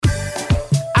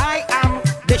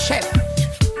the chef,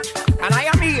 and I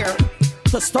am here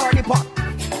to stir the pot.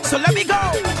 So let me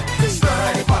go.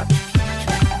 Stir the pot.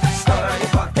 Stir the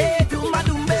pot. Hey,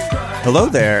 hello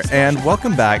there, and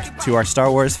welcome back to our Star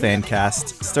Wars fan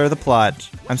cast, Stir the Plot.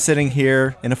 I'm sitting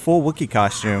here in a full Wookiee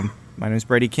costume. My name is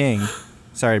Brady King.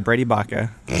 Sorry, Brady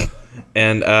Baca.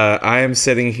 And I am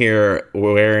sitting here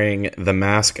wearing the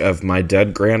mask of my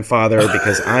dead grandfather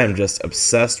because I am just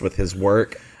obsessed with his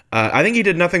work. I think he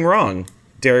did nothing wrong.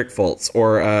 Derek Fultz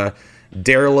or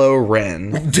Darlo Wren.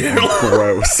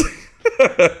 Gross.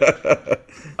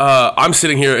 I'm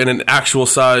sitting here in an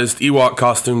actual-sized Ewok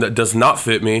costume that does not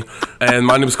fit me, and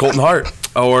my name is Colton Hart,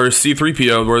 or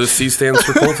C-3PO, where the C stands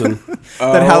for Colton.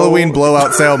 That Halloween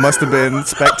blowout sale must have been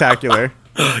spectacular.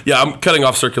 Yeah, I'm cutting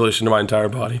off circulation to my entire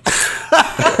body.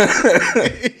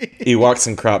 Ewoks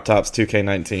and crop tops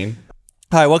 2K19.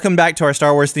 Hi, welcome back to our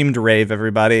Star Wars themed rave,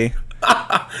 everybody.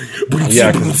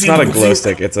 Yeah, because it's not a glow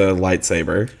stick, it's a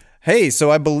lightsaber. Hey,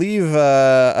 so I believe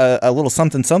a little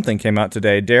something came out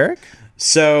today, Derek?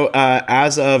 So,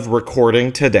 as of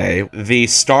recording today, the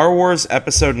Star Wars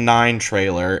Episode 9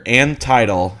 trailer and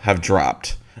title have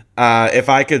dropped. If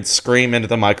I could scream into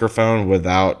the microphone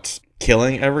without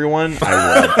killing everyone,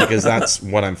 I would, because that's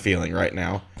what I'm feeling right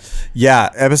now.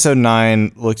 Yeah, Episode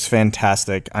 9 looks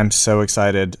fantastic. I'm so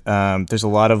excited. There's a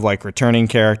lot of, returning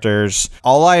characters.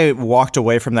 All I walked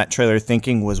away from that trailer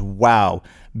thinking was, wow,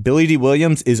 Billy D.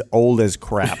 Williams is old as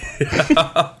crap.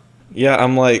 Yeah,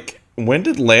 I'm like, when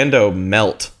did Lando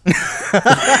melt?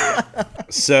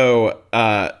 So,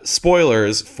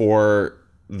 spoilers for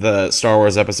the Star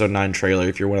Wars Episode 9 trailer,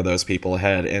 if you're one of those people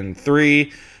ahead. In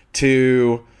 3,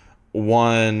 2,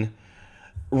 1,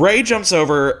 Rey jumps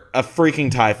over a freaking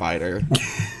TIE fighter.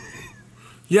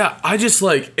 Yeah, I just,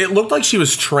 it looked like she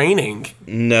was training.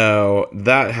 No,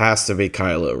 that has to be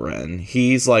Kylo Ren.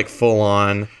 He's, full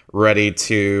on ready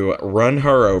to run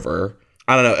her over.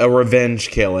 I don't know, a revenge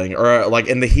killing, or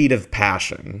in the heat of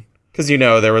passion. Because,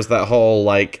 there was that whole,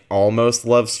 almost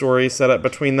love story set up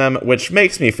between them, which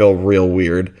makes me feel real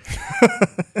weird.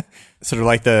 Sort of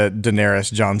like the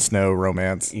Daenerys Jon Snow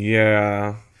romance.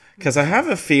 Yeah. Because I have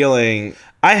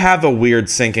a weird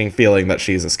sinking feeling that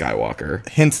she's a Skywalker.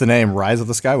 Hence the name, Rise of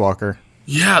the Skywalker.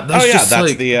 Yeah, that's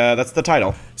that's the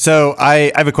title. So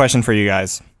I have a question for you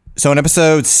guys. So in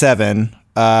Episode 7,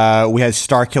 we had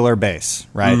Starkiller Base,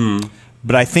 right? Mm-hmm.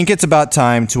 But I think it's about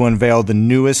time to unveil the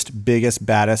newest, biggest,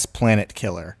 baddest planet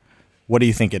killer. What do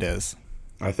you think it is?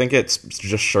 I think it's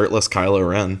just shirtless Kylo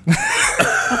Ren.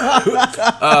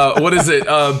 What is it?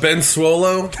 Ben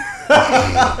Swallow?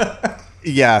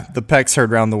 Yeah, the pecs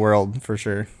heard around the world, for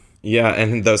sure. Yeah,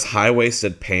 and those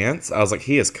high-waisted pants, I was like,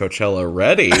 he is Coachella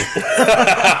ready.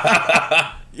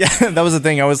 Yeah, that was the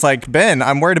thing. I was like, Ben,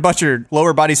 I'm worried about your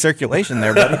lower body circulation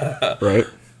there, buddy. Right.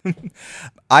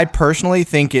 I personally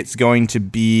think it's going to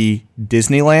be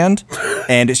Disneyland,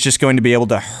 and it's just going to be able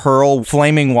to hurl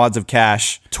flaming wads of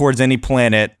cash towards any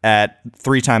planet at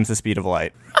 3 times the speed of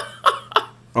light.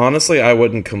 Honestly, I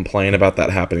wouldn't complain about that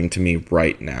happening to me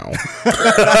right now.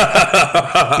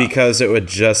 Because it would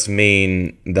just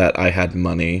mean that I had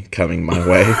money coming my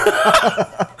way.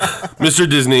 Mr.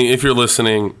 Disney, if you're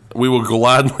listening, we will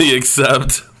gladly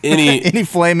accept any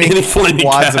flaming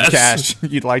wads of cash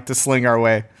you'd like to sling our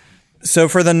way. So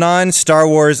for the non-Star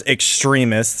Wars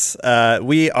extremists,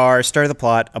 we are Stir the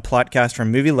Plot, a plotcast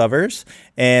from movie lovers,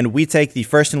 and we take the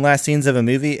first and last scenes of a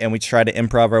movie and we try to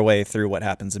improv our way through what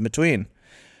happens in between.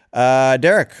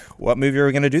 Derek, what movie are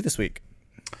we going to do this week?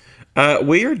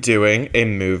 We are doing a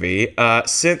movie.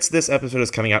 Since this episode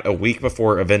is coming out a week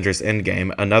before Avengers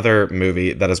Endgame, another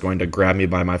movie that is going to grab me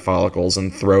by my follicles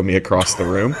and throw me across the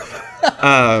room.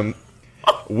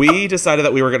 We decided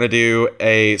that we were going to do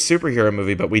a superhero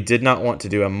movie, but we did not want to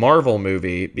do a Marvel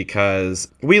movie because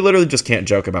we literally just can't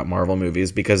joke about Marvel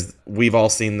movies because we've all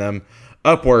seen them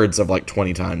upwards of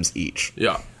 20 times each.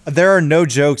 Yeah. There are no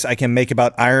jokes I can make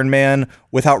about Iron Man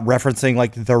without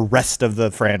referencing the rest of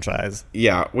the franchise.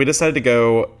 Yeah, we decided to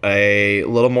go a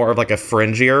little more of a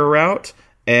fringier route,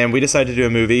 and we decided to do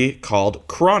a movie called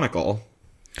Chronicle.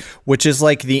 Which is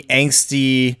the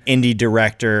angsty indie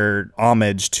director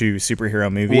homage to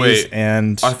superhero movies. Wait,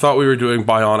 and I thought we were doing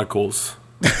Bionicles.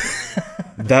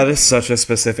 That is such a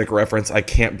specific reference. I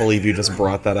can't believe you just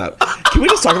brought that up. Can we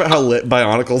just talk about how lit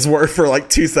Bionicles were for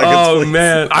 2 seconds? Oh, please?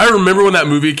 man. I remember when that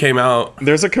movie came out.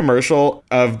 There's a commercial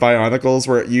of Bionicles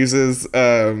where it uses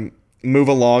Move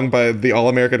Along by the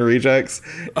All-American Rejects.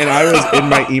 And I was in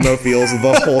my emo feels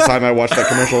the whole time I watched that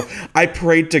commercial. I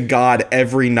prayed to God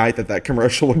every night that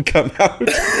commercial would come out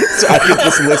so I could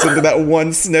just listen to that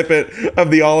one snippet of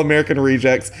the All-American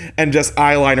Rejects and just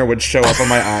eyeliner would show up on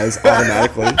my eyes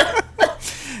automatically.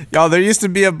 Y'all, there used to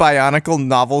be a Bionicle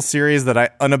novel series that I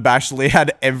unabashedly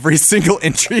had every single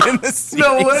entry in this series.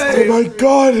 No way! Oh my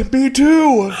god, me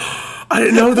too. I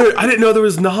didn't know there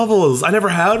was novels. I never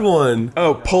had one.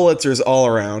 Oh, Pulitzers all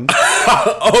around.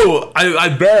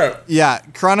 I bet. Yeah,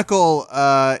 Chronicle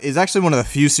is actually one of the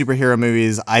few superhero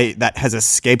movies that has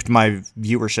escaped my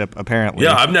viewership, apparently.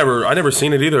 Yeah, I never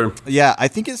seen it either. Yeah, I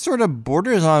think it sort of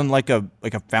borders on like a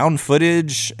found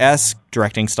footage-esque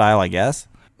directing style, I guess.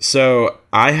 So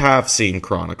I have seen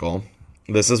Chronicle.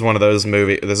 This is one of those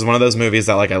movies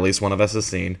that like at least one of us has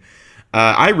seen.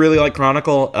 I really like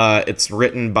Chronicle. It's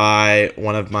written by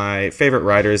one of my favorite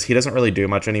writers. He doesn't really do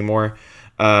much anymore.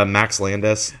 Max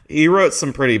Landis. He wrote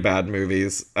some pretty bad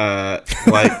movies,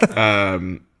 like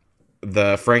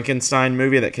the Frankenstein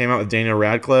movie that came out with Daniel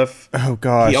Radcliffe. Oh,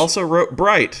 gosh. He also wrote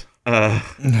Bright,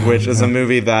 which is a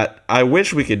movie that I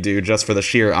wish we could do just for the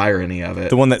sheer irony of it.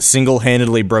 The one that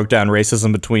single-handedly broke down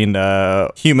racism between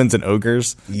humans and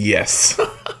ogres. Yes.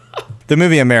 The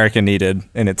movie America needed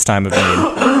in its time of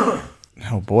need.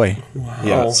 Oh, boy. Yeah,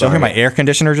 Did you sorry. hear my air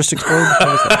conditioner just explode?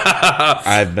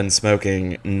 I've been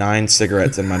smoking 9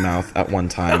 cigarettes in my mouth at one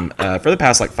time for the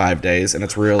past like 5 days, and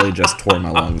it's really just tore my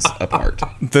lungs apart.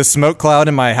 The smoke cloud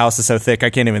in my house is so thick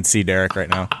I can't even see Derek right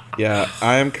now. Yeah,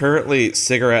 I am currently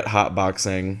cigarette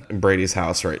hotboxing in Brady's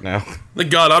house right now.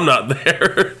 Thank God I'm not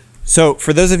there. So,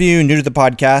 for those of you new to the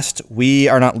podcast, we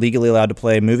are not legally allowed to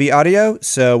play movie audio.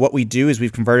 So, what we do is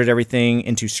we've converted everything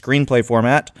into screenplay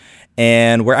format,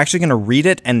 and we're actually going to read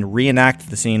it and reenact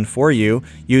the scene for you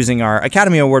using our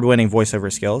Academy Award-winning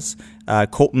voiceover skills.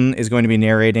 Colton is going to be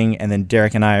narrating, and then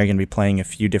Derek and I are going to be playing a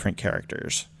few different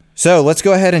characters. So, let's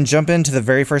go ahead and jump into the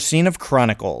very first scene of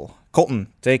Chronicle. Colton,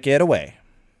 take it away.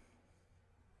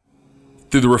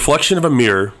 Through the reflection of a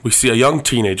mirror, we see a young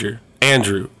teenager,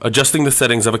 Andrew, adjusting the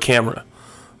settings of a camera.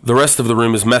 The rest of the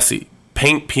room is messy,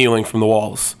 paint peeling from the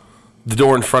walls. The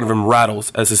door in front of him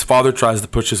rattles as his father tries to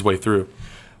push his way through.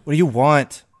 What do you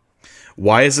want?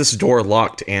 Why is this door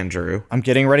locked, Andrew? I'm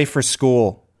getting ready for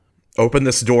school. Open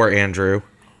this door, Andrew.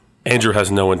 Andrew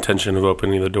has no intention of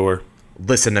opening the door.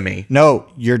 Listen to me. No,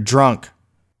 you're drunk.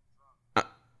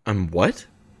 What?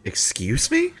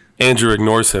 Excuse me? Andrew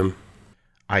ignores him.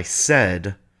 I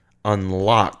said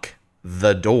unlock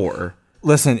the door.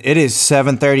 Listen, it is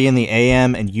 7:30 in the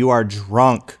a.m. and you are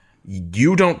drunk.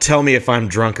 You don't tell me if I'm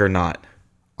drunk or not.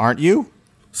 Aren't you?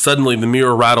 Suddenly, the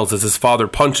mirror rattles as his father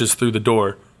punches through the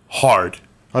door. Hard.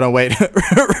 Hold on, wait.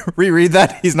 Reread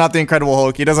that. He's not the Incredible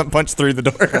Hulk. He doesn't punch through the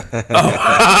door. Sorry,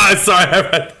 I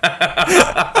read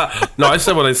that. No, I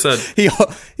said what I said.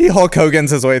 He Hulk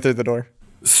Hogan's his way through the door.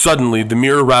 Suddenly, the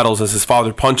mirror rattles as his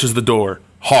father punches the door.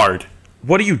 Hard.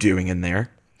 What are you doing in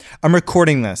there? I'm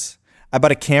recording this. I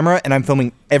bought a camera and I'm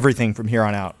filming everything from here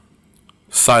on out.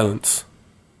 Silence.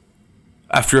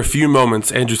 After a few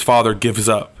moments, Andrew's father gives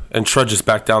up and trudges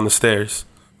back down the stairs.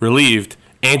 Relieved,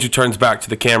 Andrew turns back to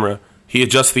the camera. He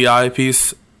adjusts the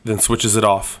eyepiece, then switches it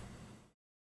off.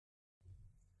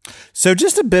 So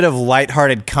just a bit of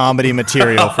lighthearted comedy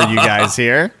material for you guys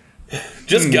here.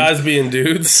 Just guys being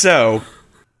dudes. So,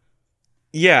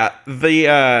 yeah,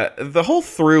 the whole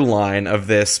through line of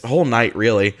this whole night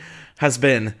really has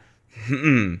been,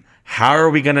 how are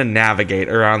we going to navigate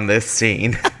around this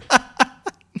scene?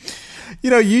 You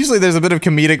know, usually there's a bit of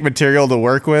comedic material to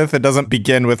work with. It doesn't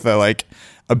begin with the, like,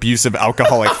 abusive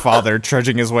alcoholic father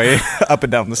trudging his way up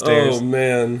and down the stairs. Oh,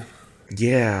 man.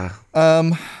 Yeah.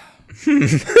 I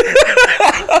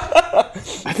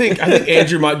think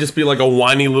Andrew might just be like a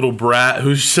whiny little brat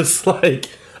who's just like,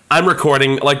 I'm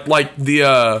recording like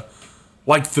the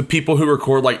people who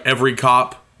record like every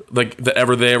cop like that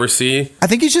they ever see. I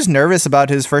think he's just nervous about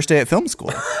his first day at film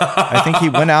school. I think he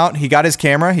went out, he got his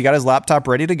camera, he got his laptop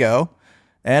ready to go,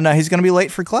 and he's going to be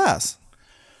late for class.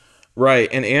 Right,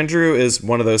 and Andrew is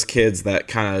one of those kids that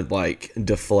kind of like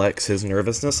deflects his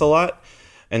nervousness a lot.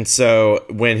 And so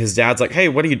when his dad's like, hey,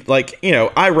 what do you like? You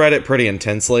know, I read it pretty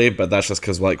intensely, but that's just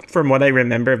because like from what I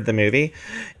remember of the movie.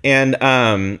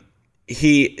 And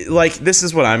he like, this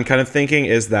is what I'm kind of thinking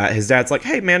is that his dad's like,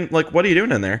 hey, man, like, what are you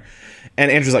doing in there? And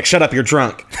Andrew's like, shut up, you're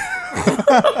drunk.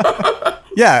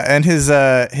 Yeah, and his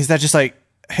dad's just like,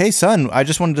 hey, son, I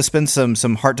just wanted to spend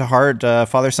some heart-to-heart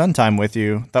father-son time with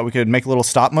you. Thought we could make a little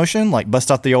stop motion, like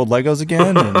bust out the old Legos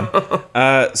again.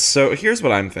 And... So here's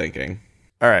what I'm thinking.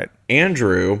 All right.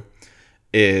 Andrew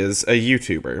is a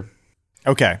YouTuber.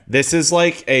 Okay. This is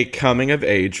like a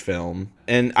coming-of-age film.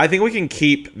 And I think we can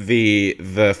keep the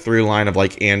through line of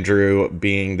like Andrew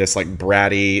being this like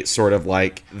bratty sort of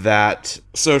like that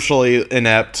socially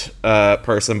inept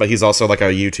person, but he's also like a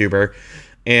YouTuber.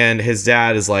 And his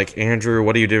dad is like, Andrew,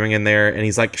 what are you doing in there? And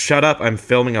he's like, shut up, I'm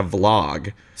filming a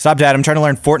vlog. Stop, Dad. I'm trying to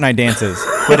learn Fortnite dances.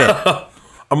 Quit it.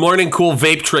 I'm learning cool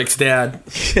vape tricks, Dad.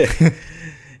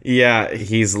 Yeah,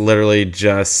 he's literally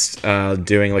just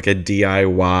doing like a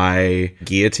DIY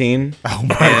guillotine. Oh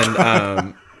my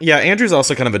God. Yeah, Andrew's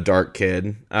also kind of a dark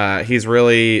kid. He's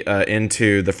really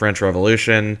into the French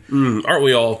Revolution. Aren't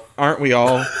we all? Aren't we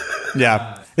all?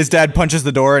 Yeah. His dad punches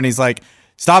the door and he's like,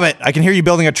 stop it. I can hear you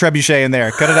building a trebuchet in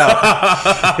there. Cut it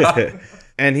out.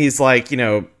 And he's like,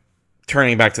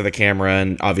 turning back to the camera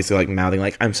and obviously like mouthing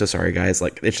like, I'm so sorry, guys.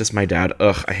 Like, it's just my dad.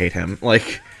 Ugh, I hate him.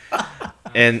 Like,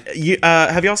 and you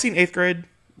have y'all seen 8th Grade?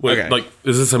 Wait, Okay. like,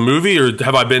 is this a movie or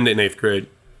have I been in 8th grade?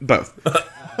 Both.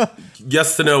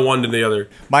 Yes to no, one to the other.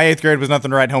 My 8th grade was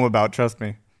nothing to write home about. Trust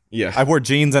me. Yeah. I wore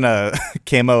jeans and a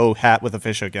camo hat with a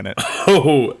fishhook in it.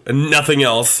 Oh, and nothing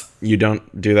else. You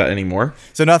don't do that anymore?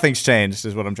 So nothing's changed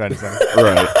is what I'm trying to say.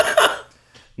 Right.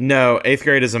 No, 8th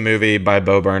Grade is a movie by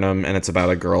Bo Burnham, and it's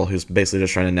about a girl who's basically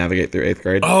just trying to navigate through 8th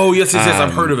grade. Oh, yes.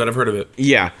 I've heard of it.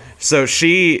 Yeah. So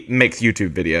she makes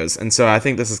YouTube videos, and so I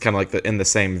think this is kind of like in the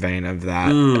same vein of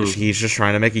that. He's just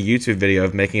trying to make a YouTube video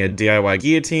of making a DIY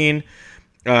guillotine.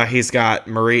 He's got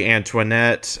Marie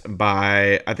Antoinette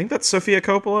by, I think that's Sofia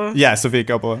Coppola. Yeah, Sofia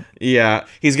Coppola. Yeah.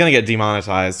 He's going to get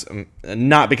demonetized,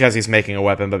 not because he's making a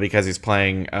weapon, but because he's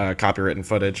playing copywritten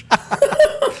footage.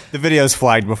 The video's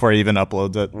flagged before he even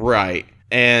uploads it. Right.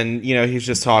 And, he's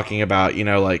just talking about,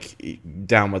 like,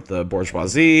 down with the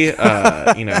bourgeoisie,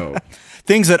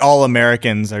 Things that all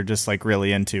Americans are just like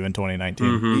really into in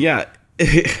 2019. Yeah.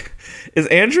 Is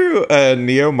Andrew a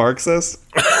neo-Marxist?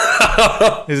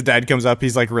 His dad comes up.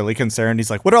 He's like really concerned. He's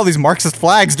like, what are all these Marxist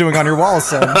flags doing on your walls,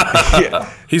 son?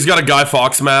 Yeah. He's got a Guy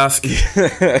Fawkes mask.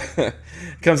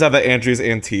 Comes out that Andrew's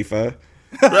Antifa.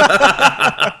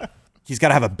 He's got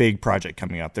to have a big project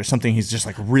coming up. There's something he's just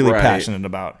like really Right. passionate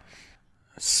about.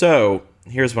 So,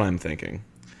 here's what I'm thinking.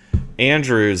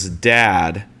 Andrew's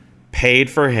dad paid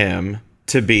for him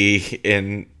to be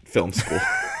in film school.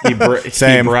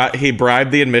 Same. He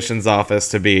bribed the admissions office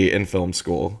to be in film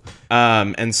school.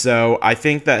 And so I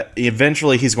think that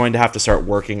eventually he's going to have to start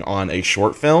working on a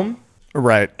short film.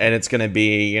 Right. And it's going to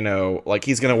be, like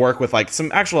he's going to work with like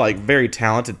some actual like very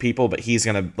talented people, but he's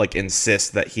going to like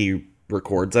insist that he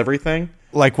records everything.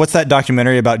 Like, what's that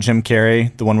documentary about Jim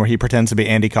Carrey? The one where he pretends to be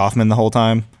Andy Kaufman the whole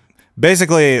time?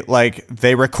 Basically, like,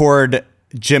 they record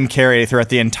Jim Carrey throughout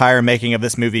the entire making of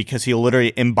this movie because he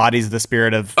literally embodies the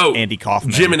spirit of Andy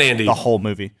Kaufman. Jim and Andy. The whole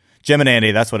movie. Jim and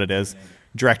Andy, that's what it is.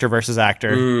 Director versus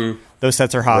actor. Those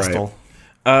sets are hostile.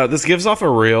 Right. This gives off a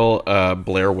real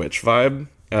Blair Witch vibe.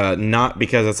 Not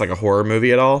because it's like a horror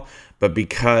movie at all, but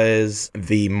because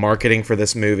the marketing for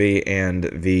this movie and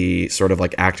the sort of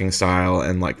like acting style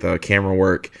and like the camera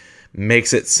work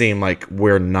makes it seem like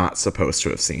we're not supposed to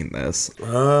have seen this.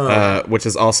 Which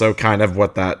is also kind of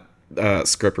what that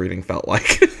script reading felt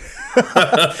like.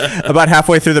 About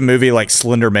halfway through the movie, like,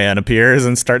 Slender Man appears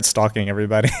and starts stalking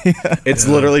everybody. It's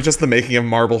literally just the making of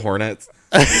Marble Hornets.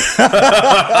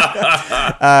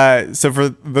 So for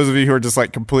those of you who are just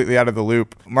like completely out of the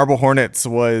loop, Marble Hornets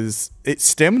it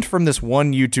stemmed from this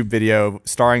one YouTube video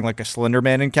starring like a Slender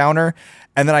Man encounter.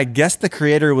 And then I guess the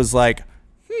creator was like,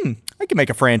 I can make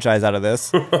a franchise out of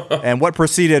this. And what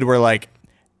proceeded were like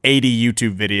 80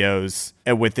 YouTube videos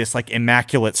with this like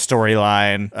immaculate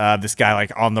storyline. This guy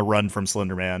like on the run from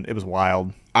Slender Man. It was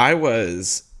wild. I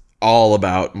was all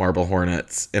about Marble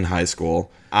Hornets in high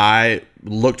school. I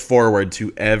looked forward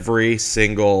to every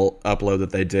single upload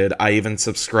that they did. I even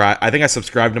I think I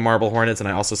subscribed to Marble Hornets, and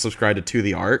I also subscribed to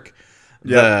the Ark,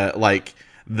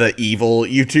 the evil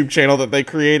YouTube channel that they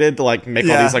created to like make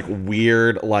all these like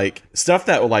weird like stuff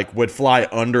that like would fly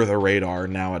under the radar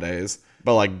nowadays.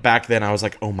 But like back then, I was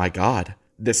like, oh my god.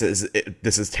 This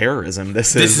is terrorism.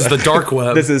 This is the dark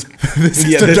web. This is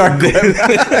the dark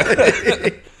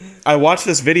web. I watched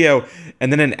this video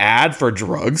and then an ad for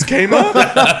drugs came up.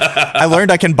 I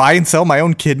learned I can buy and sell my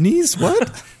own kidneys.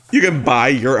 What? You can buy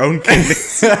your own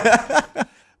kidneys. But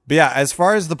yeah, as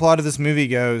far as the plot of this movie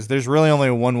goes, there's really only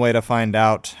one way to find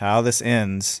out how this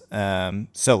ends.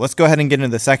 So let's go ahead and get into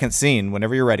the second scene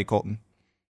whenever you're ready, Colton.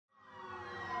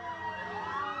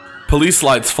 Police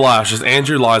lights flash as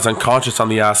Andrew lies unconscious on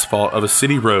the asphalt of a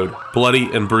city road,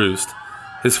 bloody and bruised.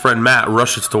 His friend Matt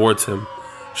rushes towards him.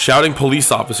 Shouting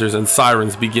police officers and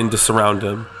sirens begin to surround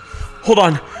him. Hold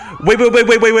on. Wait.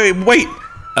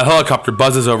 A helicopter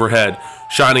buzzes overhead,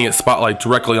 shining its spotlight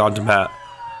directly onto Matt.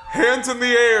 Hands in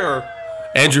the air.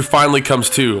 Andrew finally comes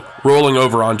to, rolling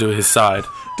over onto his side.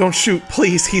 Don't shoot,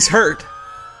 please. He's hurt.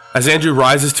 As Andrew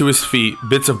rises to his feet,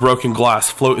 bits of broken glass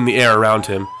float in the air around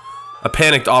him. A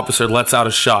panicked officer lets out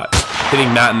a shot.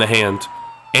 hitting Matt in the hand.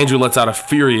 Andrew lets out a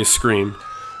furious scream.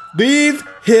 Leave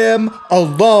him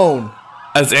alone.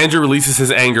 As Andrew releases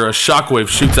his anger, a shockwave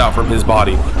shoots out from his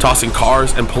body, tossing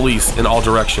cars and police in all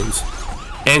directions.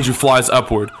 Andrew flies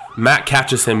upward. Matt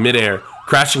catches him midair,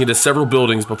 crashing into several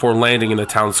buildings before landing in the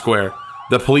town square.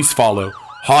 The police follow,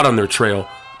 hot on their trail.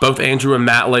 Both Andrew and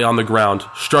Matt lay on the ground,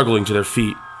 struggling to their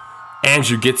feet.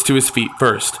 Andrew gets to his feet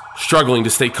first, struggling to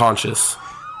stay conscious.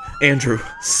 Andrew,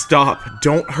 stop.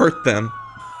 Don't hurt them.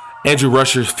 Andrew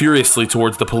rushes furiously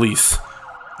towards the police.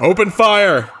 Open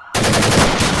fire!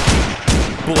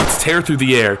 Bullets tear through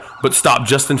the air, but stop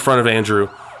just in front of Andrew.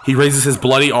 He raises his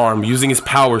bloody arm, using his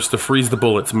powers to freeze the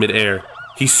bullets mid-air.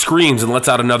 He screams and lets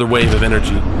out another wave of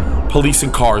energy. Police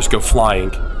and cars go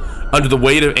flying. Under the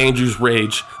weight of Andrew's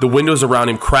rage, the windows around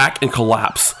him crack and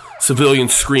collapse.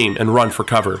 Civilians scream and run for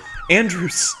cover. Andrew,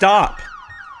 stop!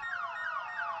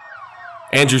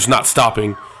 Andrew's not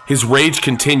stopping. His rage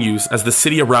continues as the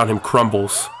city around him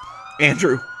crumbles.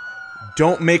 Andrew,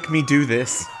 don't make me do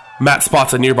this. Matt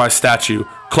spots a nearby statue,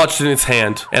 clutched in its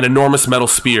hand, an enormous metal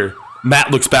spear.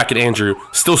 Matt looks back at Andrew,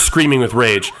 still screaming with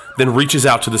rage, then reaches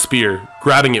out to the spear,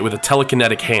 grabbing it with a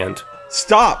telekinetic hand.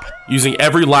 Stop! Using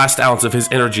every last ounce of his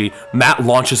energy, Matt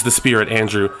launches the spear at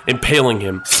Andrew, impaling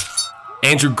him.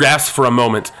 Andrew grasps for a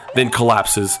moment, then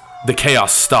collapses. The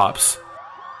chaos stops.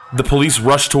 The police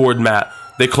rush toward Matt.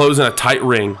 They close in a tight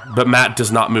ring, but Matt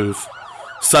does not move.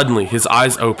 Suddenly, his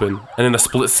eyes open, and in a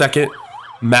split second,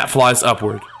 Matt flies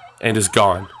upward and is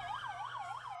gone.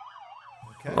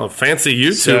 Okay. Oh, fancy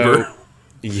YouTuber.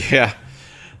 Yeah.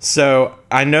 So,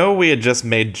 I know we had just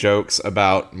made jokes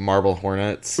about Marble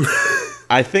Hornets.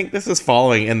 I think this is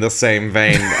falling in the same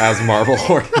vein as Marble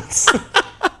Hornets.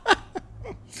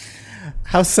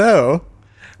 How so?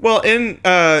 Well, in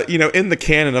the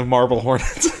canon of Marble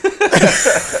Hornets.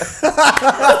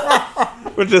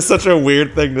 Which is such a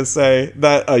weird thing to say,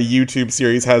 that a YouTube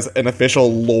series has an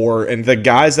official lore, and the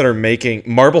guys that are making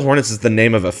Marble Hornets is the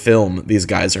name of a film these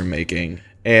guys are making.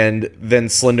 And then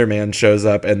Slender Man shows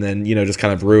up and then, just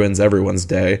kind of ruins everyone's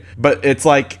day. But it's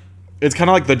kind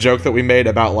of like the joke that we made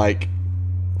about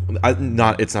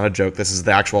it's not a joke, this is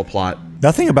the actual plot.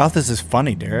 Nothing about this is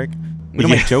funny, Derek. We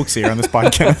don't make jokes here on this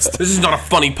podcast. This is not a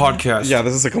funny podcast. Yeah,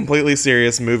 this is a completely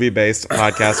serious movie-based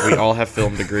podcast. We all have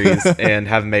film degrees and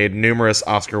have made numerous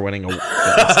Oscar-winning films.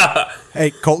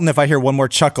 Hey, Colton, if I hear one more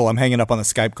chuckle, I'm hanging up on the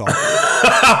Skype call.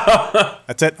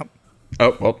 That's it.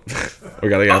 Oh, well, we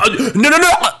gotta go.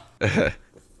 No.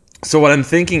 So what I'm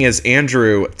thinking is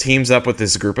Andrew teams up with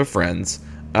this group of friends,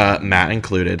 Matt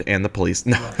included, and the police.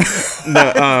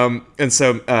 And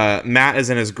so Matt is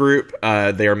in his group.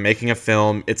 They are making a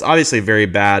film. It's obviously very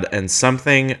bad, and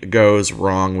something goes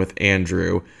wrong with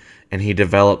Andrew, and he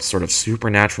develops sort of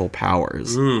supernatural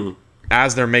powers.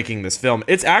 As they're making this film.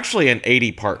 It's actually an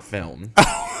 80-part film.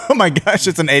 Oh my gosh,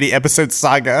 it's an 80-episode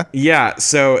saga. Yeah,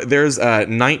 so there's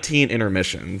 19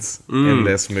 intermissions in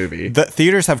this movie. The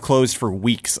theaters have closed for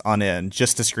weeks on end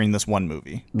just to screen this one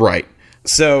movie. Right.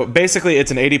 So basically,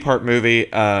 it's an 80-part movie.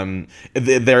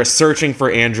 They're searching for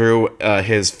Andrew,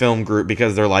 his film group,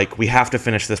 because they're like, we have to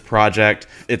finish this project.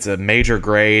 It's a major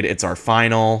grade. It's our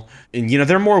final. And,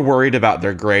 they're more worried about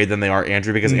their grade than they are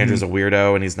Andrew, because Andrew's a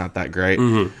weirdo and he's not that great.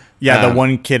 Mm-hmm. Yeah, the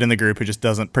one kid in the group who just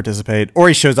doesn't participate. Or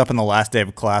he shows up in the last day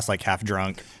of class, half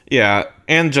drunk. Yeah,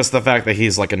 and just the fact that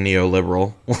he's a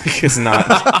neoliberal. He's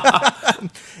not.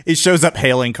 He shows up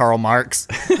hailing Karl Marx.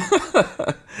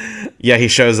 Yeah, he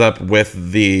shows up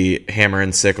with the hammer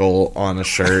and sickle on a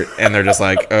shirt, and they're just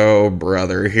like, oh,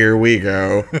 brother, here we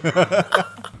go.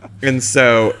 And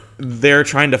so they're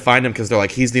trying to find him because they're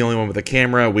like, he's the only one with a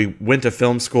camera. We went to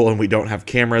film school and we don't have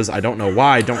cameras. I don't know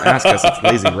why. Don't ask us. It's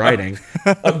lazy writing.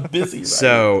 I'm busy writing.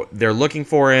 So they're looking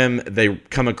for him. They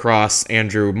come across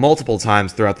Andrew multiple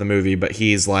times throughout the movie, but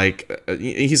he's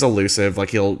he's elusive.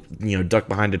 He'll, duck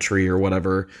behind a tree or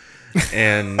whatever.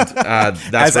 And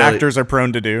that's as actors are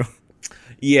prone to do.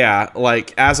 Yeah,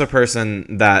 as a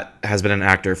person that has been an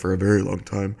actor for a very long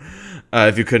time,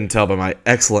 if you couldn't tell by my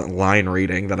excellent line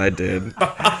reading that I did,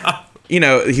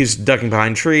 he's ducking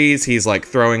behind trees. He's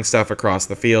throwing stuff across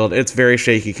the field. It's very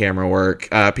shaky camera work.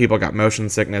 People got motion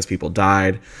sickness. People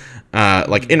died.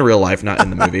 In real life, not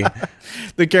in the movie.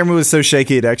 The camera was so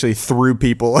shaky it actually threw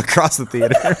people across the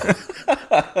theater.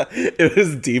 It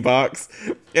was D-Box,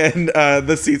 and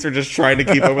the seats are just trying to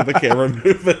keep up with the camera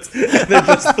movements, and they're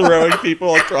just throwing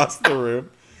people across the room.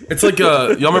 It's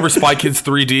y'all remember Spy Kids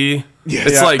 3D? Yeah.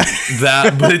 It's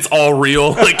that, but it's all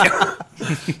real.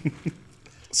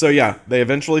 So yeah, they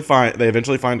eventually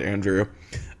find Andrew.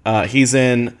 He's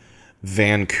in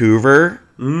Vancouver.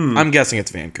 I'm guessing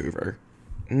it's Vancouver.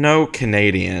 No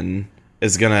Canadian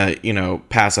is gonna,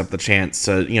 pass up the chance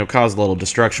to, cause a little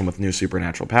destruction with new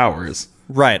supernatural powers.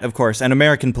 Right, of course. And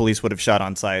American police would have shot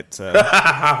on sight. So.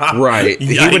 Right.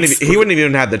 He wouldn't have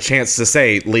even had the chance to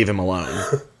say, leave him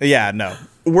alone. Yeah, no.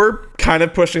 We're kind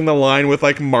of pushing the line with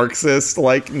like Marxist,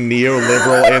 like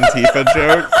neoliberal Antifa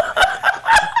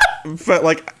jokes. But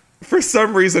like, for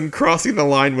some reason, crossing the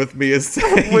line with me is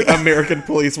saying American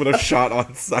police would have shot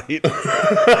on sight.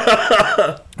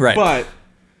 Right. But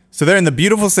so they're in the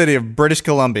beautiful city of British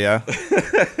Columbia.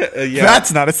 yeah,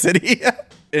 That's not a city.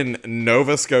 in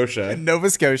Nova Scotia. Nova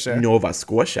Scotia. Nova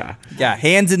Scotia. Yeah,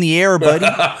 hands in the air, buddy.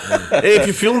 Hey, if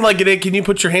you're feeling like it, can you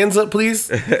put your hands up,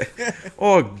 please?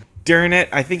 Oh, darn it.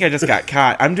 I think I just got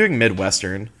caught. I'm doing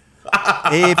Midwestern.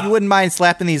 Hey, if you wouldn't mind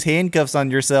slapping these handcuffs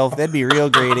on yourself, that'd be real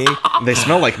great, eh? They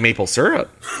smell like maple syrup.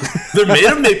 They're made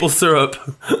of maple syrup.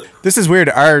 This is weird.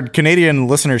 Our Canadian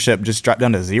listenership just dropped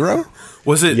down to 0?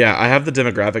 Was it? Yeah, I have the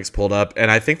demographics pulled up, and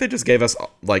I think they just gave us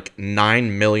like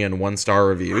 9 million one-star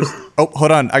reviews. Oh,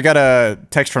 hold on. I got a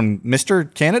text from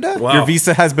Mr. Canada. Wow. Your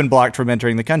visa has been blocked from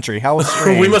entering the country. How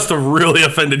strange. We must have really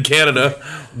offended Canada.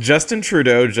 Justin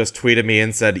Trudeau just tweeted me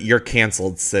and said, "You're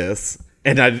canceled, sis."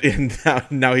 And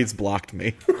now he's blocked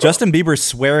me. Justin Bieber's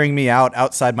swearing me out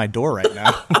outside my door right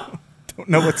now. Don't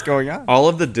know what's going on. All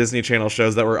of the Disney Channel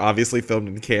shows that were obviously filmed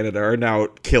in Canada are now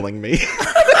killing me.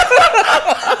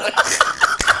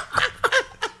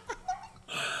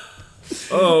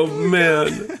 Oh,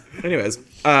 man. Anyways,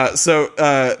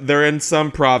 so they're in some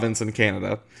province in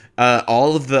Canada.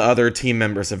 All of the other team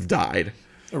members have died.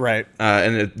 Right.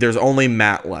 And there's only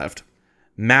Matt left.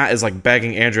 Matt is like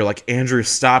begging Andrew, like, Andrew,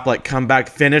 stop, like, come back,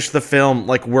 finish the film.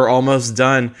 Like, we're almost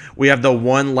done. We have the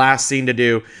one last scene to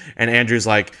do. And Andrew's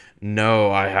like, no,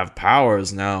 I have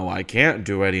powers. No, I can't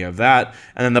do any of that.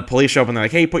 And then the police show up and they're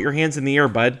like, hey, put your hands in the air,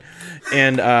 bud.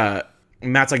 And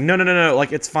Matt's like, no,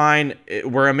 like, it's fine.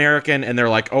 We're American. And they're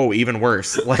like, oh, even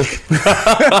worse. Like,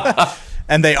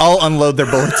 And they all unload their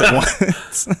bullets at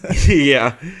once.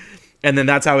 yeah. And then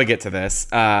that's how we get to this.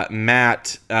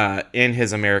 Matt, in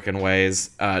his American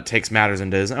ways, takes matters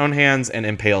into his own hands and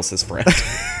impales his friend.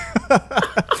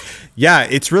 Yeah,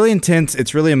 it's really intense.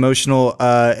 It's really emotional.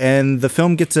 And the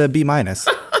film gets a B-.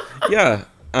 Yeah.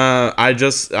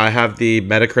 I have the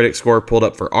Metacritic score pulled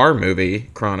up for our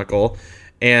movie, Chronicle,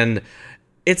 and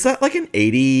it's at like an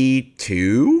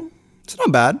 82. It's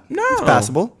not bad. No. It's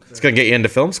passable. It's going to get you into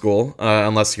film school,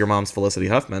 unless your mom's Felicity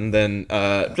Huffman, then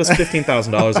just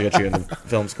 $15,000 to get you into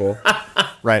film school.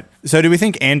 Right. So do we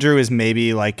think Andrew is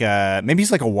maybe he's like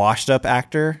a washed up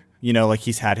actor? You know, like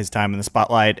he's had his time in the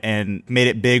spotlight and made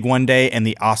it big one day, and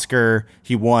the Oscar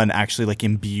he won actually like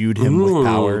imbued him with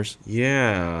powers.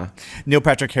 Yeah. Neil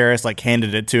Patrick Harris like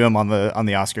handed it to him on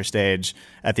the Oscar stage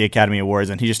at the Academy Awards,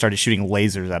 and he just started shooting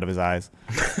lasers out of his eyes.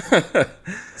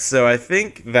 So I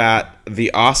think that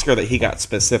the Oscar that he got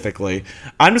specifically,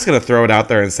 I'm just going to throw it out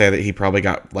there and say that he probably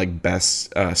got like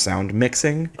best sound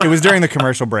mixing. It was during the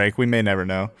commercial break. We may never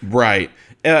know. Right.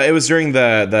 It was during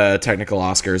the technical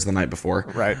Oscars the night before.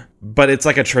 Right. But it's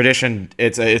like a tradition.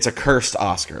 It's a cursed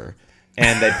Oscar.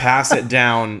 And they pass it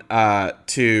down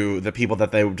to the people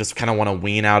that they just kind of want to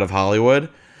wean out of Hollywood.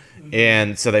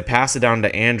 And so they pass it down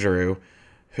to Andrew,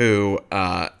 who,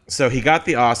 so he got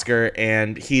the Oscar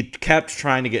and he kept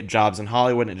trying to get jobs in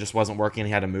Hollywood and it just wasn't working.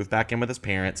 He had to move back in with his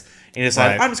parents. And he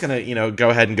decided, Right. I'm just going to,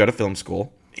 go ahead and go to film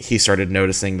school. He started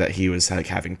noticing that he was like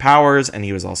having powers, and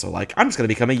he was also like, I'm just going to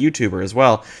become a YouTuber as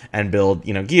well and build,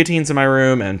 guillotines in my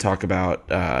room and talk about,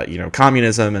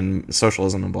 communism and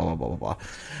socialism and blah, blah, blah, blah,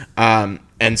 blah.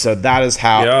 And so that is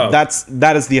how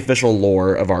that is the official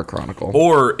lore of our Chronicle.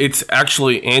 Or it's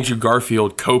actually Andrew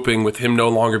Garfield coping with him no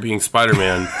longer being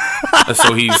Spider-Man. And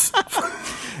so he's...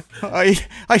 I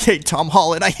hate Tom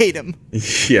Holland. I hate him.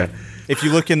 Yeah. If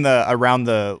you look around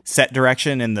the set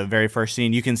direction in the very first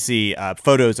scene, you can see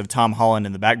photos of Tom Holland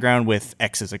in the background with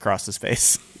X's across his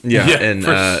face. Yeah, Yeah,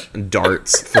 and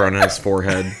darts thrown in his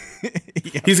forehead.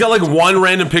 He's got like one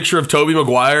random picture of Tobey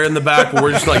Maguire in the back, but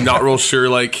we're just like not real sure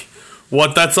like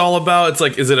what that's all about. It's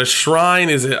like, is it a shrine?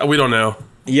 We don't know.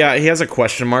 Yeah, he has a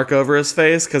question mark over his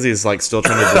face because he's like still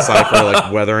trying to decipher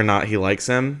like whether or not he likes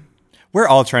him. We're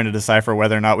all trying to decipher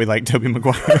whether or not we like Tobey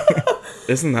Maguire.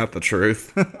 Isn't that the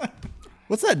truth?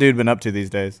 What's that dude been up to these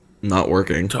days? Not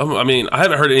working. I mean, I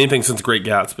haven't heard anything since Great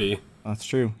Gatsby. That's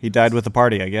true. He died with the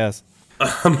party, I guess.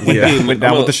 Yeah. Went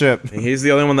down with the ship. He's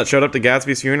the only one that showed up to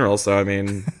Gatsby's funeral, so I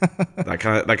mean, that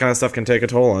kind of stuff can take a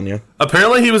toll on you.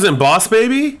 Apparently he was in Boss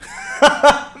Baby.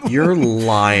 You're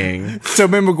lying.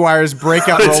 Tobey Maguire's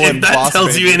breakout role in If that Boss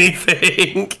tells Baby. you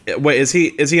anything. Wait, is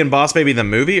he in Boss Baby the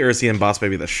movie or is he in Boss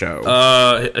Baby the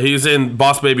show? He's in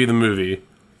Boss Baby the movie.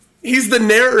 He's the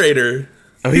narrator.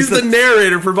 Oh, He's the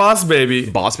narrator for Boss Baby.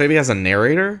 Boss Baby has a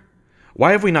narrator?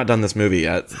 Why have we not done this movie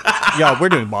yet? Yeah, we're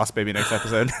doing Boss Baby next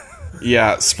episode.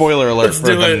 Yeah, spoiler alert Let's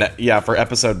do it. for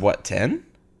episode what, 10?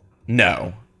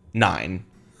 No, 9.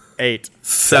 8.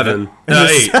 7.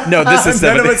 8. No, this is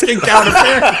 7. None of us can count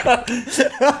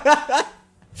apparently.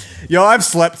 Yo, I've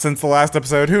slept since the last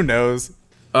episode. Who knows?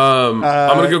 I'm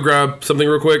gonna go grab something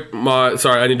real quick.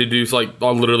 Sorry, I need to do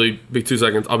I'll literally be 2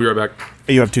 seconds. I'll be right back.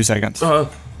 You have 2 seconds.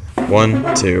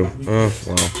 1, 2. Oh,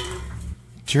 well.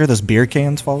 Did you hear those beer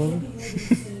cans fall over?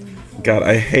 God,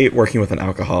 I hate working with an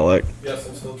alcoholic.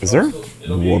 Is there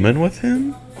a woman with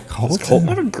him? Does Colton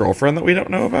have a girlfriend that we don't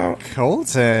know about?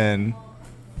 Colton.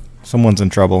 Someone's in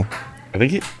trouble. I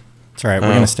think he... It's all right. We're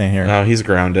going to stay here. No, he's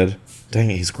grounded. Dang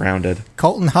it, he's grounded.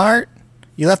 Colton Hart,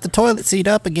 you left the toilet seat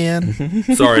up again.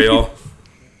 Sorry, y'all.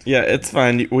 Yeah, it's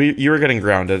fine. You were getting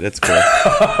grounded. It's cool.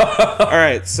 All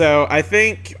right, so I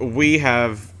think we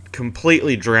have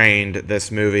completely drained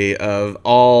this movie of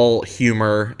all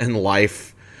humor and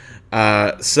life.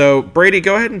 So, Brady,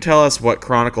 go ahead and tell us what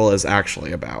Chronicle is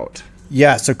actually about.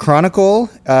 Yeah, so Chronicle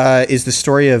is the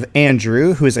story of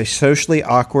Andrew, who is a socially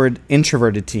awkward,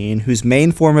 introverted teen whose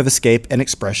main form of escape and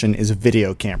expression is a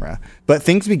video camera. But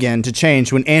things begin to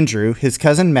change when Andrew, his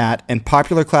cousin Matt, and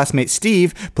popular classmate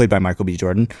Steve, played by Michael B.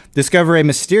 Jordan, discover a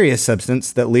mysterious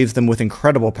substance that leaves them with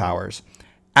incredible powers.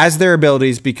 As their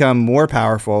abilities become more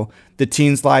powerful, the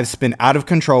teens' lives spin out of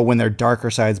control when their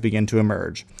darker sides begin to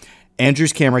emerge.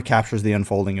 Andrew's camera captures the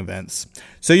unfolding events.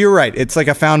 So you're right. It's like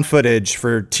a found footage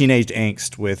for teenage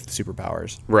angst with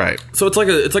superpowers. Right. So it's like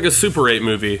a Super 8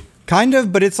 movie. Kind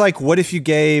of, but it's like, what if you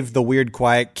gave the weird,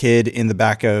 quiet kid in the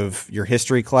back of your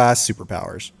history class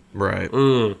superpowers? Right.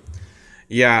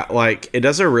 Yeah, like, it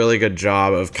does a really good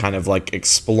job of kind of, like,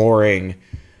 exploring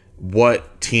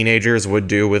what teenagers would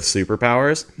do with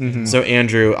superpowers. Mm-hmm. So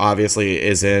Andrew, obviously,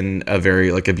 is in a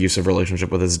very, like, abusive relationship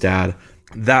with his dad.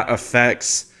 That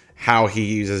affects how he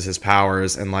uses his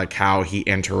powers and like how he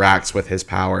interacts with his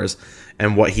powers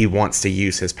and what he wants to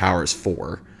use his powers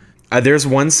for. There's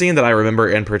one scene that I remember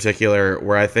in particular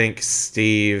where I think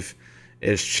Steve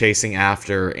is chasing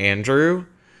after Andrew,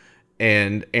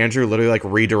 and Andrew literally like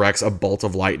redirects a bolt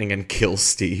of lightning and kills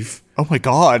Steve. Oh my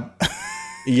God.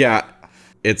 Yeah.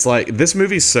 It's like, this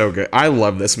movie's so good. I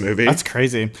love this movie. That's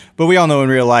crazy. But we all know in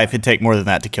real life it'd take more than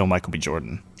that to kill Michael B.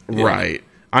 Jordan. Yeah. Right.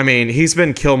 I mean, he's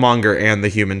been Killmonger and the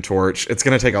Human Torch. It's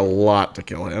going to take a lot to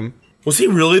kill him. Was he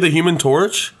really the Human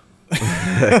Torch?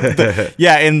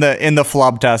 Yeah, in the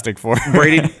Flobtastic form.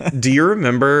 Brady, do you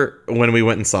remember when we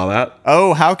went and saw that?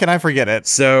 Oh, how can I forget it?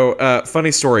 So,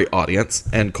 funny story, audience,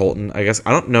 and Colton, I guess.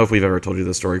 I don't know if we've ever told you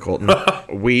this story, Colton.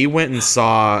 We went and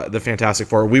saw the Fantastic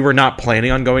Four. We were not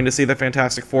planning on going to see the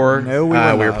Fantastic Four. No, we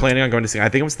were We were planning on going to see, I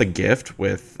think it was The Gift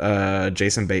with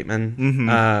Jason Bateman.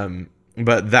 Mm-hmm.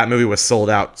 But that movie was sold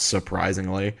out,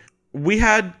 surprisingly. We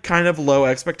had kind of low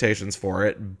expectations for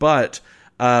it, but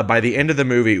by the end of the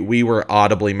movie, we were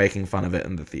audibly making fun of it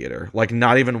in the theater. Like,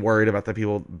 not even worried about the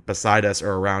people beside us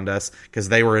or around us, because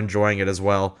they were enjoying it as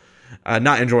well.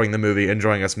 Not enjoying the movie,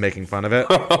 enjoying us making fun of it.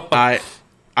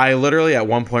 I literally at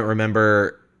one point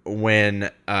remember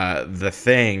when The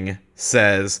Thing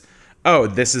says, "Oh,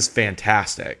 this is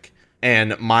fantastic."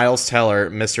 And Miles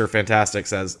Teller, Mr. Fantastic,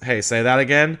 says, "Hey, say that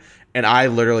again." And I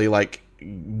literally like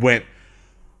went,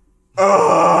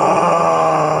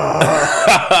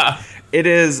 It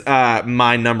is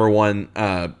my number one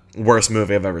worst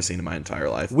movie I've ever seen in my entire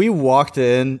life. We walked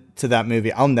in to that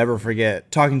movie, I'll never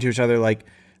forget, talking to each other like,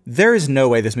 there is no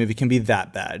way this movie can be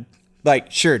that bad. Like,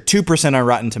 sure, 2% on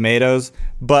Rotten Tomatoes,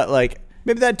 but like,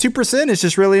 maybe that 2% is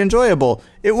just really enjoyable.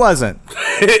 It wasn't.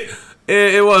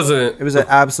 It wasn't. It was an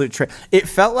absolute it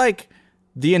felt like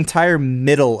the entire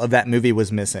middle of that movie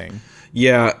was missing.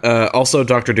 Yeah. Also,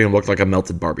 Dr. Doom looked like a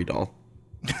melted Barbie doll.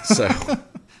 So,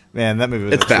 man, that movie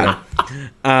was it's bad.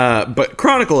 But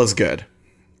Chronicle is good.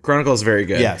 Chronicle is very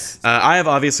good. Yes. I have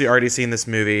obviously already seen this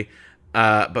movie.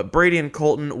 But Brady and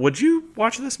Colton, would you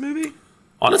watch this movie?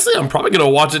 Honestly, I'm probably gonna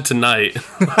watch it tonight.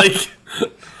 Like,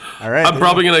 all right. I'm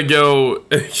probably gonna go.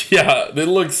 Yeah,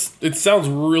 it sounds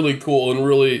really cool and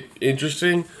really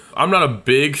interesting. I'm not a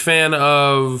big fan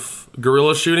of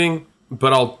guerrilla shooting,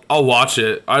 but I'll watch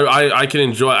it. I can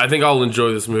enjoy. I think I'll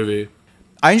enjoy this movie.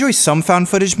 I enjoy some found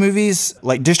footage movies.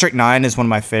 Like District 9 is one of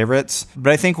my favorites.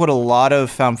 But I think what a lot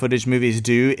of found footage movies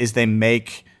do is they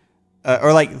make,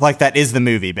 or like that is the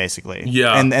movie basically.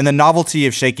 Yeah. And the novelty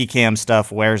of shaky cam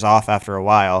stuff wears off after a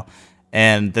while.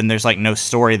 And then there's like no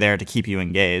story there to keep you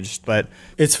engaged. But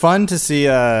it's fun to see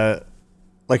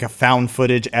like a found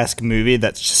footage-esque movie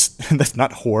that's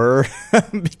not horror,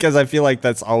 because I feel like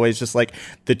that's always just like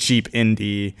the cheap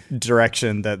indie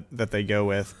direction that they go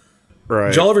with. Right.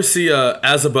 Did y'all ever see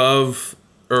As Above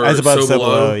or As Above, So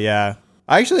Below? Yeah.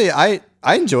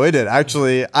 I enjoyed it,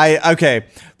 actually. Okay,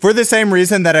 for the same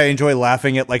reason that I enjoy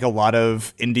laughing at like a lot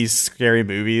of indie scary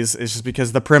movies, it's just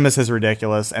because the premise is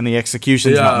ridiculous and the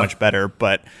execution's not much better,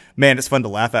 but man, it's fun to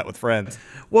laugh at with friends.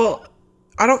 Well,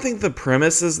 I don't think the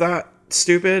premise is that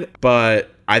stupid, but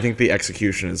I think the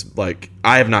execution is like,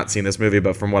 I have not seen this movie,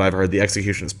 but from what I've heard, the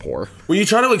execution is poor. When you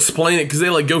try to explain it, because they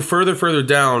like go further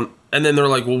down, and then they're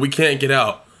like, well, we can't get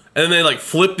out. And then they like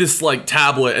flip this like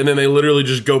tablet, and then they literally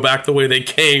just go back the way they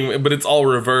came, but it's all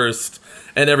reversed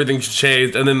and everything's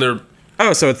changed. And then they're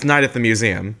so it's Night at the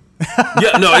Museum.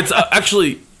 It's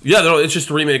actually it's just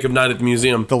a remake of Night at the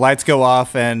Museum. The lights go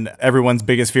off and everyone's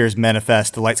biggest fears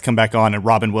manifest. The lights come back on and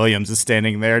Robin Williams is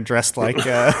standing there dressed like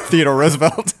Theodore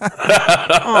Roosevelt.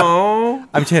 Oh,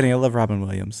 I'm kidding. I love Robin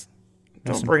Williams.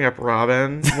 Don't bring up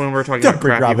Robin when we're talking about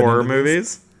crappy Robin horror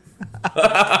movies.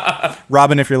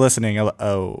 Robin, if you're listening, you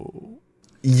are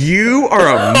you are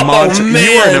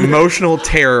an emotional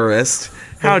terrorist.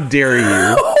 How dare you?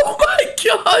 Oh my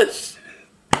gosh!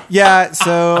 Yeah,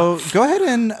 so go ahead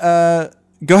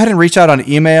and reach out on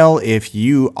email if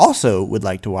you also would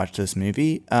like to watch this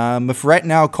movie. But for right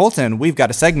now, Colton, we've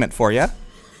got a segment for you.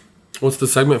 What's the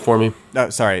segment for me? Oh,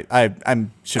 sorry, I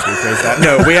should rephrase that.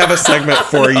 No, we have a segment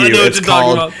for you. It's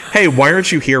called "Hey, why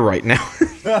aren't you here right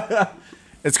now?"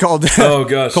 It's called Oh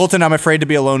gosh, Colton, I'm afraid to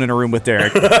be alone in a room with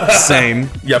Derek. Same.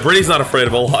 Yeah, Brittany's not afraid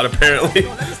of a lot, apparently.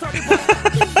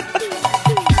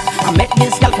 I met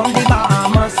this girl from the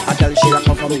Bahamas. I tell she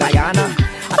come from Guyana.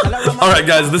 Alright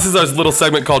guys, this is our little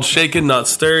segment called Shaken Not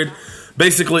Stirred.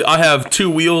 Basically, I have two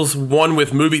wheels, one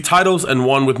with movie titles and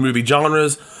one with movie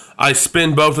genres. I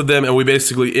spin both of them and we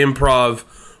basically improv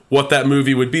what that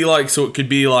movie would be like. So it could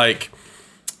be like,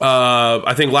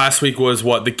 I think last week was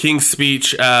The King's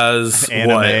Speech as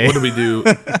anime. What did we do?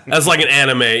 As like an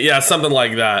anime. Yeah, something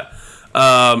like that.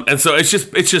 And so it's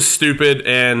just stupid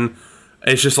and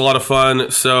it's just a lot of fun.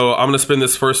 So I'm going to spin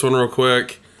this first one real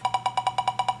quick.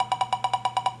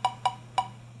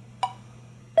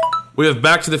 We have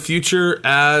Back to the Future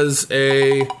as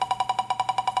a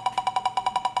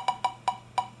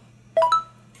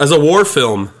war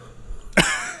film.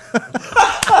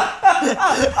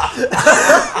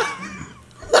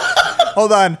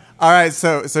 Hold on. All right,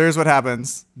 so here's what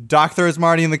happens. Doc throws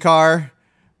Marty in the car.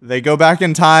 They go back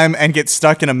in time and get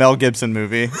stuck in a Mel Gibson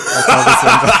movie. That's how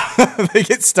this ends. They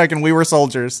get stuck in We Were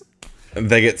Soldiers.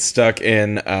 They get stuck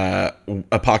in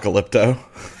Apocalypto.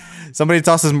 Somebody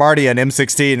tosses Marty an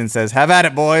M16 and says, "Have at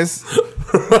it, boys."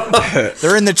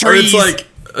 They're in the trees.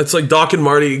 It's like Doc and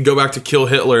Marty go back to kill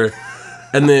Hitler,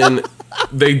 and then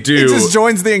they do. He just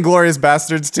joins the Inglourious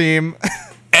Bastards team.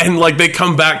 And like they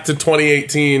come back to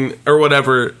 2018 or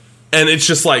whatever, and it's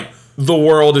just like the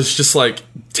world is just like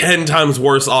 10 times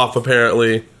worse off,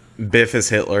 apparently. Biff is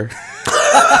Hitler.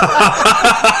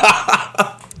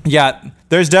 Yeah,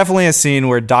 there's definitely a scene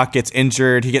where Doc gets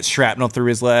injured. He gets shrapnel through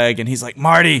his leg, and he's like,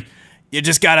 "Marty, you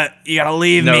gotta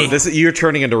leave me." No, you're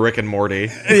turning into Rick and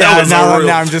Morty. Yeah,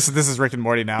 now this is Rick and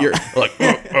Morty now. You're like,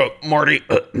 Marty,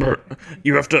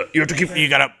 you have to keep. You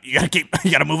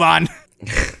gotta move on.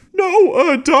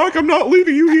 No, Doc, I'm not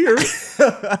leaving you here.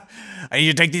 I need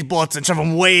you to take these bullets and shove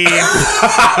them way in.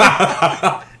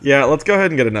 Yeah, let's go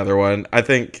ahead and get another one. I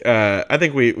think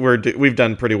we've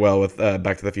done pretty well with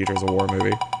Back to the Future as a war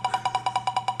movie.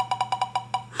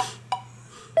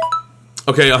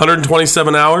 Okay,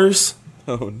 127 hours.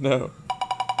 Oh no.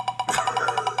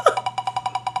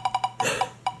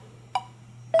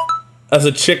 As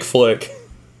a chick flick.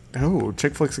 Oh,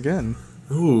 chick flicks again.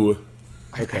 Ooh.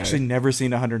 I've actually never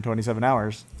seen 127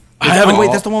 Hours. I haven't. Oh,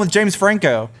 wait, that's the one with James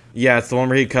Franco. Yeah, it's the one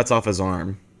where he cuts off his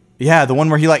arm. Yeah, the one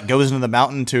where he like goes into the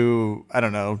mountain to, I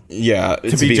don't know. Yeah,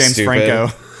 to be James stupid. Franco.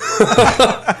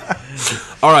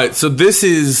 All right, so this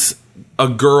is a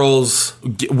girls'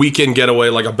 weekend getaway,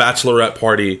 like a bachelorette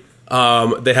party.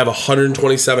 They have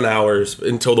 127 hours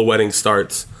until the wedding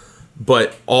starts,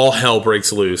 but all hell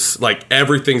breaks loose. Like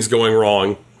everything's going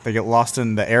wrong. They get lost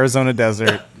in the Arizona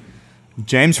desert.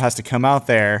 James has to come out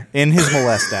there in his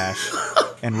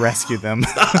molestache and rescue them.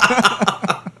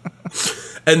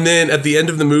 And then at the end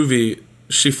of the movie,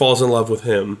 she falls in love with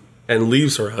him and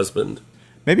leaves her husband.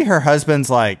 Maybe her husband's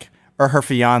like, or her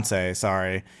fiance,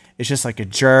 sorry, is just like a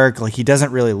jerk. Like he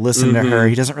doesn't really listen to her.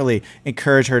 He doesn't really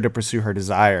encourage her to pursue her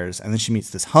desires. And then she meets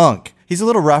this hunk. He's a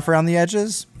little rough around the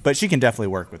edges, but she can definitely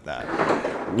work with that.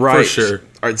 Right. For sure.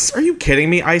 Are you kidding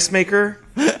me, Ice Maker?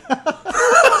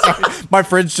 My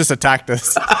fridge just attacked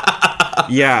us.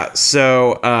 Yeah,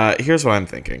 so here's what I'm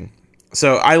thinking.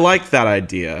 So I like that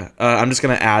idea. I'm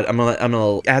gonna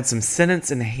add some sentence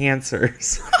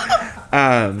enhancers.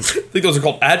 I think those are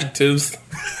called adjectives.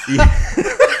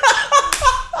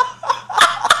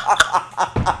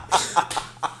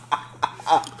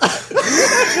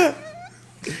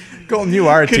 Colton, you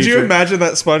are a Could teacher. you imagine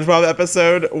that SpongeBob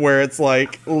episode where it's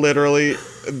like literally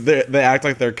they act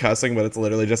like they're cussing, but it's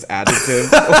literally just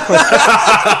adjectives?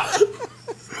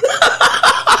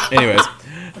 Anyways,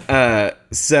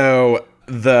 so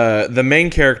the main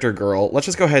character girl, let's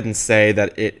just go ahead and say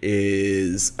that it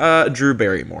is Drew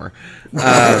Barrymore.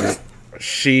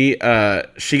 She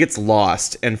gets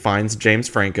lost and finds James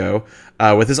Franco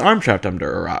with his arm trapped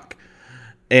under a rock,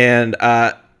 and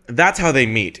that's how they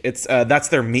meet. It's that's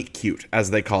their meet cute,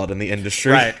 as they call it in the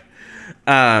industry. Right.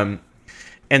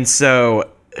 And so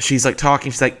she's like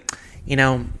talking. She's like, you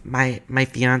know, my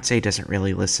fiance doesn't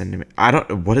really listen to me.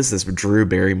 What is this Drew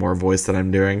Barrymore voice that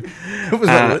I'm doing?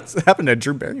 What's happened to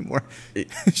Drew Barrymore?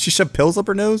 She shoved pills up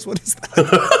her nose? What is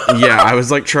that? Yeah, I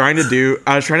was trying to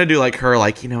do like her,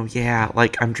 like, you know, yeah,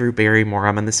 like I'm Drew Barrymore.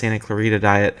 I'm on the Santa Clarita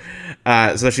diet.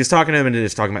 So she's talking to him and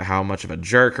just talking about how much of a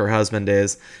jerk her husband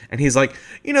is. And he's like,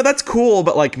 you know, that's cool,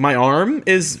 but like my arm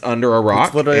is under a rock.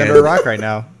 It's literally under a rock right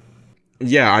now.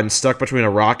 Yeah, I'm stuck between a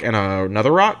rock and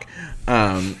another rock.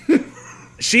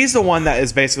 She's the one that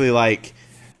is basically like,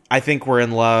 I think we're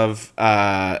in love.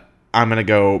 I'm going to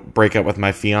go break up with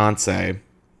my fiance.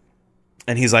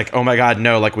 And he's like, oh my God,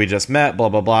 no, like we just met, blah,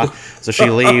 blah, blah. So she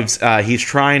leaves. He's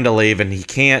trying to leave and he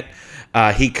can't.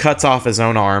 He cuts off his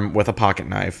own arm with a pocket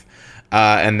knife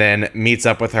and then meets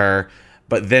up with her.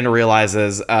 But then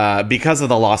realizes because of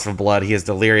the loss of blood, he is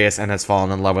delirious and has fallen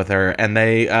in love with her. And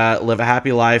they live a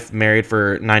happy life, married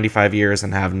for 95 years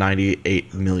and have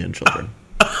 98 million children.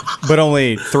 But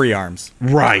only 3 arms.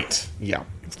 Right. Yeah.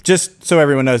 Just so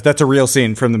everyone knows, that's a real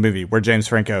scene from the movie where James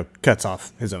Franco cuts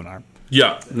off his own arm.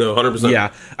 Yeah, no, 100%.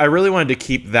 Yeah, I really wanted to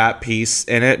keep that piece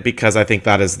in it because I think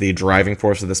that is the driving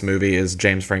force of this movie is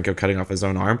James Franco cutting off his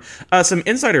own arm. Some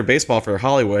insider baseball for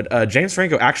Hollywood. James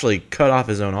Franco actually cut off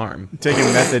his own arm. Taking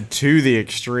method to the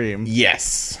extreme.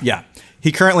 Yes. Yeah.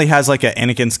 He currently has like an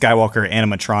Anakin Skywalker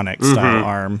animatronic style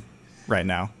arm right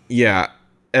now. Yeah.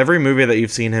 Every movie that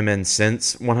you've seen him in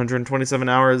since 127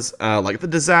 Hours, like The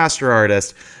Disaster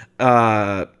Artist,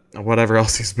 whatever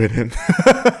else he's been in,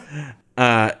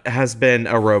 has been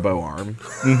a robo arm.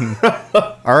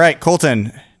 Mm-hmm. All right,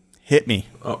 Colton, hit me.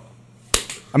 Oh.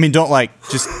 I mean, don't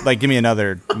just give me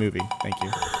another movie. Thank you.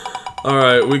 All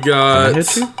right, we got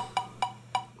Hit you?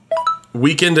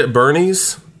 Weekend at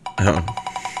Bernie's. Oh.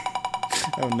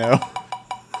 Oh, no.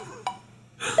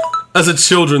 As a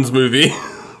children's movie.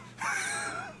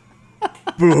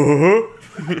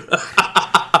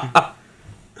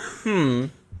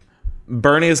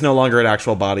 Bernie is no longer an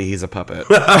actual body; he's a puppet.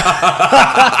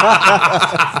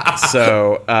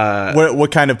 So,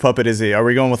 What kind of puppet is he? Are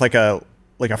we going with like a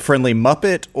friendly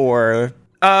Muppet or?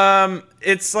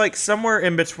 it's like somewhere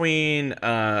in between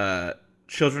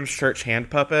Children's Church hand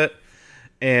puppet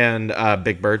and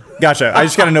Big Bird. Gotcha. I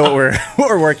just got to know what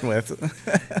we're working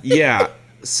with. Yeah.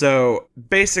 So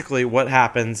basically, what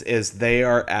happens is they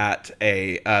are at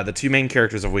the two main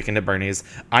characters of Weekend at Bernie's.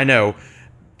 I know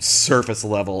surface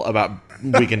level about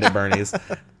Weekend at Bernie's.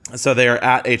 So they are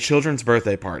at a children's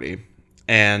birthday party,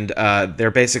 and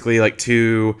they're basically like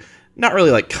two, not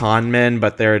really like con men,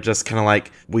 but they're just kind of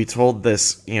like, we told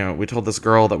this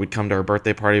girl that we'd come to her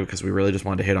birthday party because we really just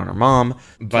wanted to hit on her mom,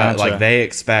 but Gotcha. like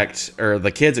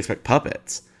the kids expect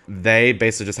puppets. They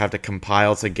basically just have to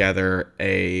compile together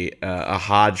a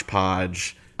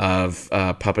hodgepodge of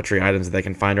puppetry items that they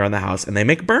can find around the house, and they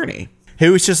make Bernie.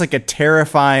 Who was just like a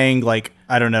terrifying,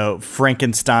 I don't know,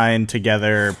 Frankenstein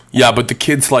together. Yeah, but the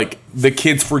kids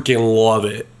freaking love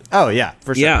it. Oh yeah,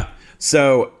 for sure. Yeah.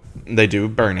 So they do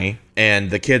Bernie,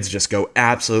 and the kids just go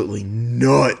absolutely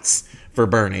nuts for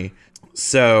Bernie.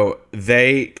 So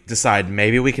they decide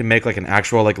maybe we can make like an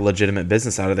actual like legitimate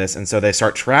business out of this, and so they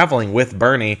start traveling with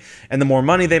Bernie. And the more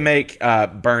money they make,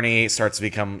 Bernie starts to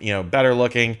become better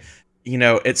looking.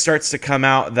 It starts to come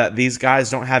out that these guys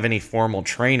don't have any formal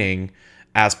training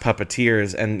as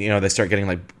puppeteers, and they start getting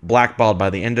like blackballed by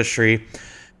the industry.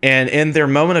 And in their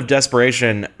moment of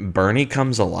desperation, Bernie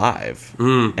comes alive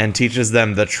and teaches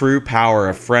them the true power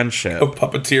of friendship. Of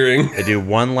puppeteering. They do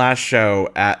one last show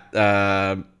at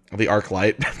the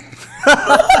ArcLight.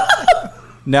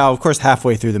 Now, of course,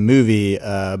 halfway through the movie,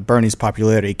 Bernie's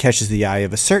popularity catches the eye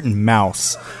of a certain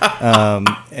mouse,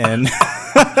 and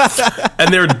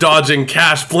and they're dodging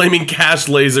flaming cash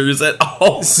lasers at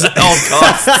all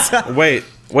costs. Wait,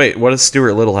 Wait, what does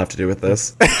Stuart Little have to do with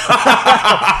this?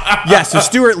 Yeah, so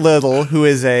Stuart Little, who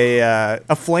is a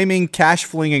flaming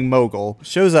cash-flinging mogul,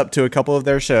 shows up to a couple of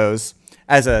their shows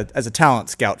as a talent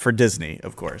scout for Disney,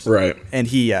 of course. Right. And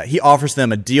he offers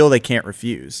them a deal they can't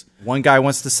refuse. One guy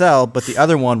wants to sell, but the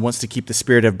other one wants to keep the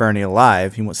spirit of Bernie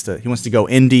alive. He wants to go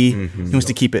indie. Mm-hmm. He wants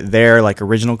to keep it there, like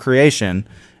original creation.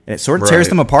 And it sort of tears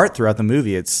them apart throughout the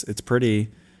movie. It's pretty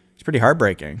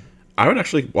heartbreaking. I would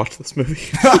actually watch this movie.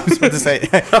 I was about to say,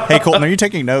 hey Colton, are you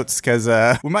taking notes? Because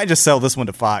we might just sell this one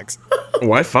to Fox.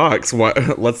 Why Fox? Why?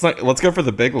 Let's go for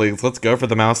the big leagues. Let's go for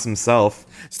the mouse himself.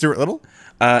 Stuart Little?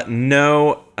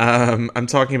 No. I'm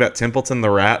talking about Templeton the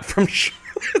Rat from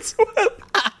Charlotte's Web.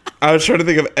 I was trying to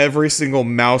think of every single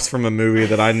mouse from a movie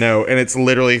that I know, and it's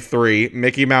literally 3: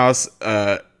 Mickey Mouse,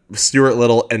 Stuart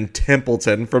Little, and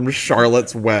Templeton from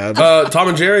Charlotte's Web. Tom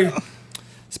and Jerry.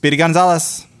 Speedy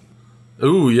Gonzalez.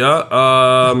 Ooh,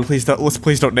 yeah. Please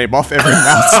don't name off every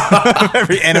mouse,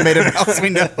 every animated mouse we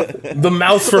know. The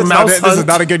mouse from Mouse Hunt. This is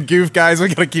not a good goof, guys. We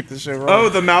gotta keep the show rolling. Oh,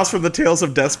 the mouse from the Tales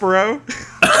of Despero.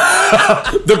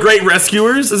 The Great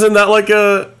Rescuers. Isn't that like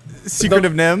a Secret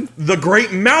of Nim? The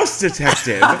Great Mouse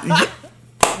Detective.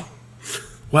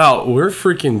 Wow, we're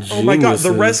freaking geniuses. Oh my god,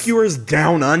 the Rescuers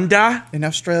Down Under In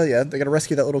Australia, they gotta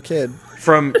rescue that little kid.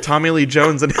 from Tommy Lee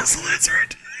Jones and his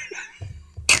lizard.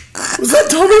 Was that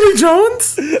Tommy Lee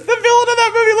Jones? The villain of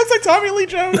that movie looks like Tommy Lee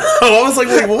Jones. Oh, I was like,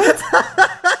 wait, what?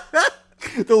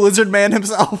 The lizard man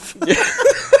himself.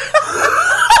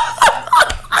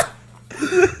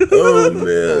 Oh,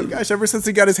 man. Gosh, ever since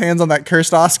he got his hands on that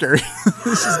cursed Oscar,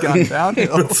 this has gone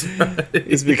downhill.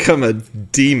 He's become a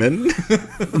demon.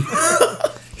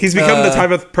 He's become the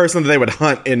type of person that they would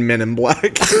hunt in Men in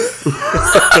Black.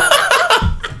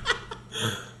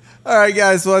 All right,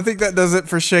 guys. Well, I think that does it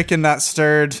for Shaken Not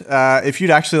Stirred. If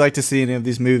you'd actually like to see any of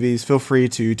these movies, feel free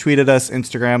to tweet at us,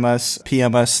 Instagram us,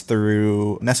 PM us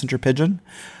through Messenger Pigeon.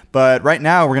 But right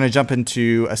now, we're going to jump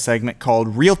into a segment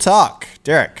called Real Talk.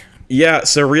 Derek. Yeah,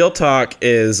 so Real Talk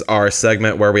is our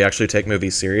segment where we actually take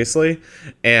movies seriously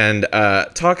and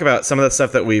talk about some of the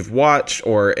stuff that we've watched,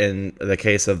 or in the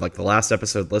case of like the last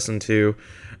episode, listened to,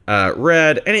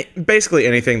 read, basically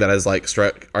anything that has like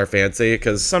struck our fancy,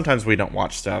 because sometimes we don't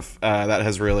watch stuff that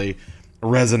has really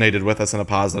resonated with us in a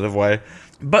positive way.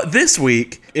 But this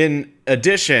week, in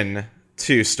addition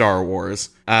to Star Wars,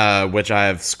 which I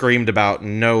have screamed about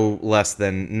no less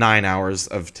than 9 hours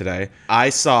of today, I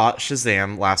saw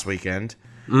Shazam last weekend,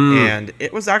 and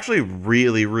it was actually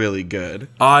really, really good.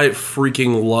 I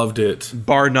freaking loved it.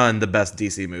 Bar none, the best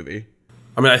DC movie.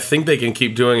 I mean, I think they can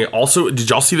keep doing it. Also, did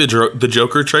y'all see the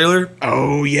Joker trailer?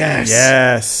 Oh, yes.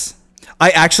 Yes.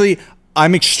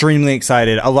 I'm extremely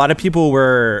excited. A lot of people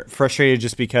were frustrated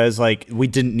just because, like, we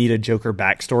didn't need a Joker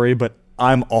backstory, but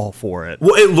I'm all for it.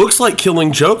 Well, it looks like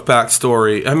Killing Joke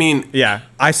backstory. I mean... Yeah.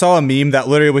 I saw a meme that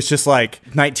literally was just like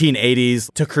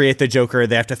 1980s. To create the Joker,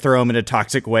 they have to throw him into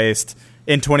toxic waste.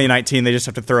 In 2019, they just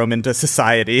have to throw him into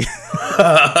society.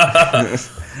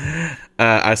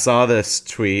 I saw this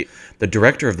tweet. The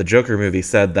director of the Joker movie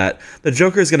said that the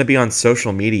Joker is going to be on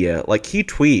social media. Like, he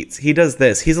tweets. He does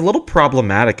this. He's a little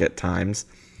problematic at times.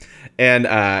 And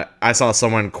I saw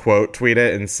someone quote tweet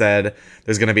it and said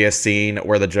there's going to be a scene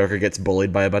where the Joker gets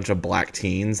bullied by a bunch of black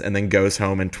teens and then goes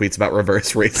home and tweets about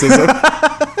reverse racism.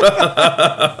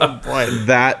 Oh, boy.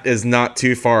 That is not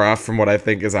too far off from what I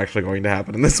think is actually going to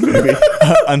happen in this movie.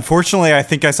 Unfortunately, I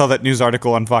think I saw that news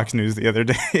article on Fox News the other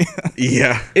day.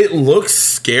 Yeah. It looks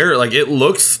scary. Like, it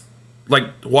looks like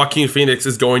Joaquin Phoenix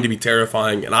is going to be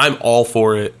terrifying, and I'm all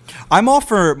for it. I'm all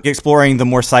for exploring the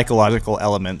more psychological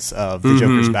elements of the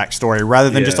Joker's backstory rather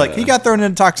than just like, he got thrown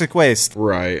into toxic waste.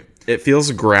 Right. It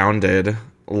feels grounded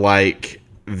like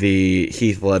the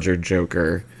Heath Ledger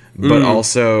Joker, but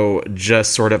also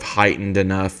just sort of heightened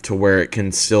enough to where it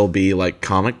can still be like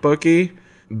comic booky.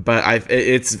 But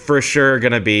it's for sure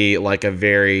going to be like a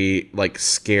very like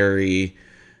scary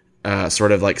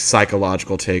sort of like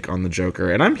psychological take on the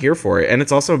Joker, and I'm here for it. And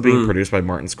it's also being produced by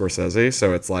Martin Scorsese,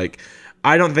 so it's like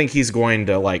I don't think he's going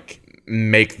to like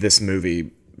make this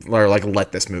movie or like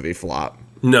let this movie flop.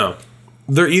 No,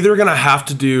 they're either gonna have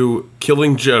to do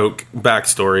Killing Joke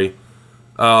backstory,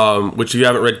 which if you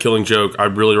haven't read Killing Joke, I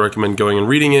really recommend going and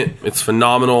reading it. It's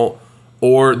phenomenal.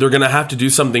 Or they're gonna have to do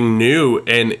something new,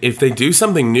 and if they do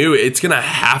something new, it's gonna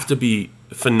have to be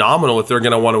phenomenal if they're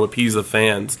gonna want to appease the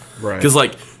fans. Right? Because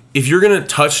like, if you're going to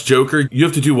touch Joker, you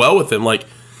have to do well with him. Like,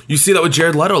 you see that with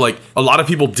Jared Leto. Like, a lot of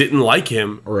people didn't like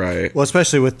him. Right. Well,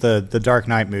 especially with the Dark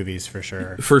Knight movies, for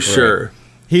sure. For sure.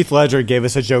 Heath Ledger gave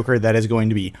us a Joker that is going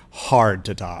to be hard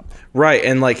to top. Right,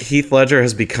 and like Heath Ledger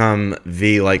has become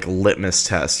the like litmus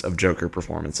test of Joker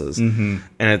performances. And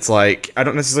it's like, I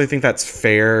don't necessarily think that's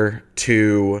fair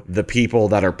to the people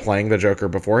that are playing the Joker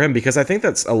before him, because I think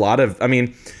that's a lot of, I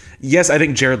mean, yes, I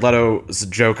think Jared Leto's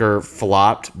Joker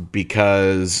flopped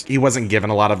because he wasn't given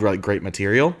a lot of like great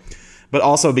material, but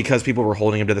also because people were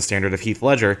holding him to the standard of Heath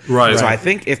Ledger. Right. So I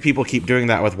think if people keep doing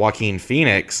that with Joaquin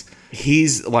Phoenix,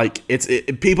 he's like,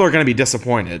 people are going to be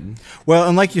disappointed. Well,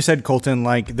 and like you said, Colton,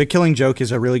 like The Killing Joke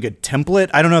is a really good template.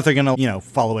 I don't know if they're going to,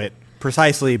 follow it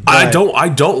precisely, but I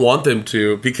don't want them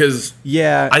to, because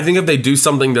I think if they do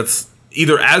something that's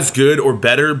either as good or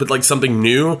better, but like something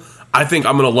new, I think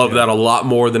I'm going to love that a lot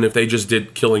more than if they just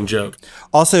did Killing Joke.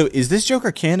 Also, is this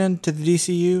Joker canon to the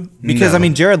DCU? Because, No. I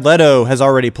mean, Jared Leto has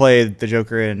already played the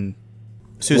Joker in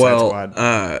Suicide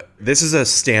Squad. This is a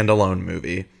standalone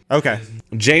movie. Okay.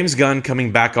 James Gunn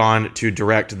coming back on to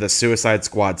direct the Suicide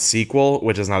Squad sequel,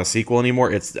 which is not a sequel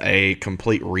anymore. It's a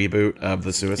complete reboot of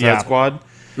the Suicide Squad.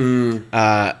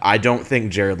 I don't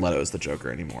think Jared Leto is the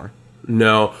Joker anymore.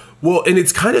 No. Well, and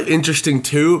it's kind of interesting,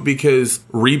 too, because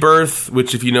Rebirth,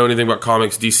 which if you know anything about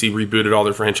comics, DC rebooted all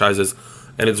their franchises,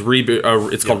 and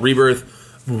it's called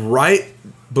Rebirth. Right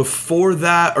before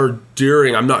that or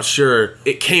during, I'm not sure,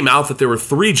 it came out that there were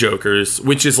 3 Jokers,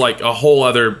 which is like a whole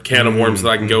other can of worms that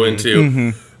I can go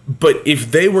into. But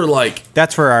if they were like...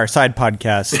 That's for our side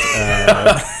podcast,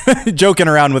 joking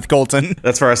around with Colton.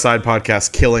 That's for our side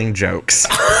podcast, Killing Jokes.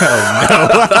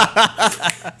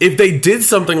 If they did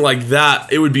something like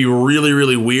that, it would be really,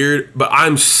 really weird. But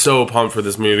I'm so pumped for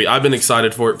this movie. I've been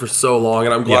excited for it for so long,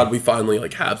 and I'm glad we finally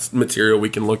like have material we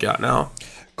can look at now.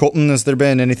 Colton, has there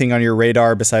been anything on your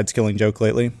radar besides Killing Joke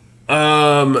lately?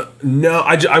 No,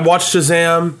 I watched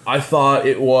Shazam. I thought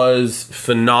it was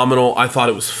phenomenal. I thought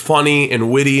it was funny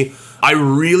and witty. I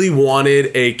really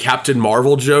wanted a Captain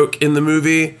Marvel joke in the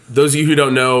movie. Those of you who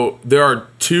don't know, there are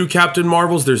 2 Captain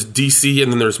Marvels. There's DC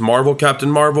and then there's Marvel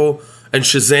Captain Marvel. And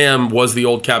Shazam was the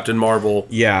old Captain Marvel.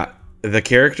 Yeah, the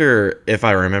character, if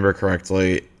I remember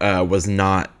correctly, was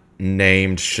not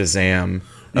named Shazam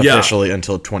officially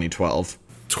until 2012.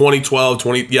 2012,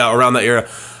 around that era.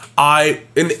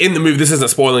 In the movie, this isn't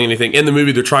spoiling anything. In the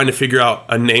movie, they're trying to figure out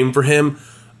a name for him.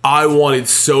 I wanted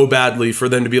so badly for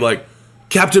them to be like,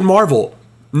 Captain Marvel.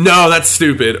 No, that's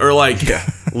stupid. Or like,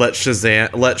 let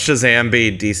Shazam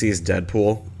be DC's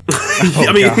Deadpool.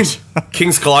 I mean,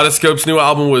 King's Kaleidoscope's new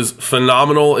album was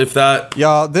phenomenal. If that,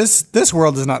 y'all, this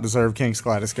world does not deserve King's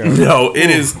Kaleidoscope. No, it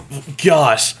is.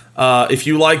 Gosh, if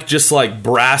you like just like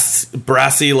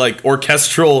brassy, like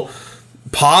orchestral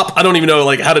pop, I don't even know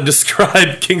like how to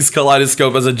describe King's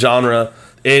Kaleidoscope as a genre.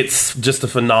 It's just a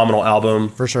phenomenal album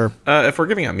for sure. If we're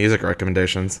giving out music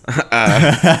recommendations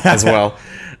as well,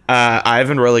 I've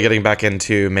been really getting back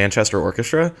into Manchester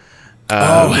Orchestra.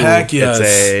 Heck yes!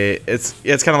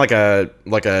 It's kind of like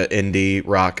a indie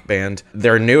rock band.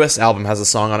 Their newest album has a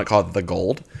song on it called "The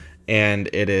Gold," and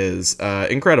it is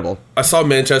incredible. I saw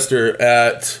Manchester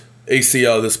at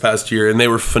ACO this past year, and they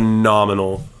were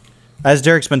phenomenal. As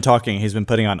Derek's been talking, he's been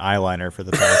putting on eyeliner for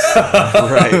the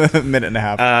past minute and a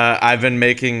half. I've been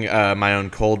making my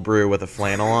own cold brew with a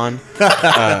flannel on,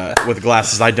 with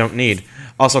glasses I don't need.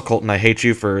 Also, Colton, I hate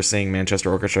you for seeing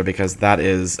Manchester Orchestra because that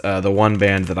is the one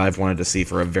band that I've wanted to see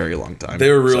for a very long time.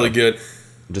 They were really good.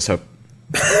 Just hope.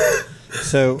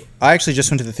 So I actually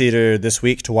just went to the theater this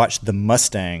week to watch The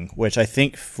Mustang, which I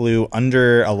think flew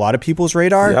under a lot of people's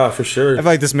radar. Yeah, for sure. I feel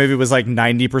like this movie was like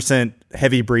 90%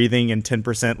 heavy breathing and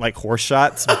 10% like horse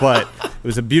shots, but it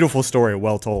was a beautiful story,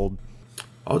 well told.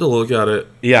 I'll have to look at it.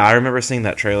 Yeah, I remember seeing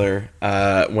that trailer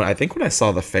when I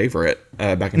saw The Favorite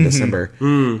back in December.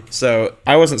 So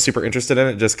I wasn't super interested in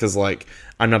it just because like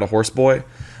I'm not a horse boy.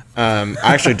 I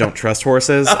actually don't trust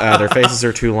horses. Their faces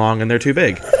are too long and they're too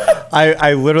big.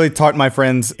 I literally talked my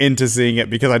friends into seeing it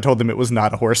because I told them it was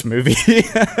not a horse movie.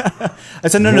 I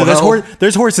said, no,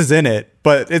 there's horses in it,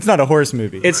 but it's not a horse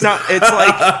movie. It's not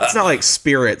like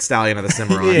Spirit, Stallion of the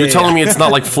Cimarron. You're telling me it's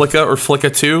not like Flicka or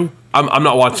Flicka 2? I'm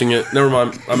not watching it. Never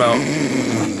mind. I'm out.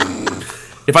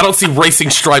 If I don't see racing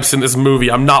stripes in this movie,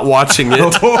 I'm not watching it.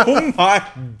 Oh my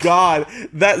god,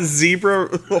 that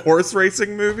zebra horse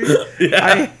racing movie? Yeah.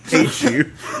 I hate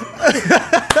you.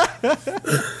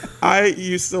 I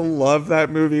used to love that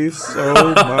movie so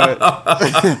much.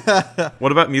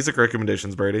 What about music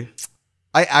recommendations, Brady?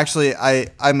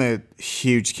 I'm a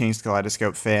huge King's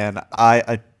Kaleidoscope fan. I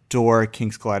adore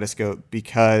King's Kaleidoscope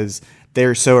because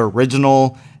they're so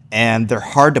original and they're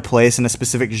hard to place in a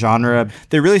specific genre.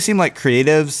 They really seem like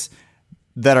creatives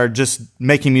that are just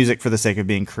making music for the sake of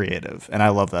being creative, and I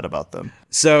love that about them.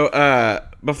 So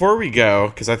before we go,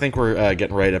 because I think we're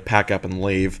getting ready to pack up and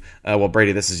leave. Well,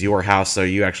 Brady, this is your house, so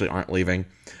you actually aren't leaving.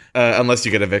 Unless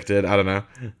you get evicted. I don't know.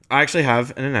 I actually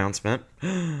have an announcement.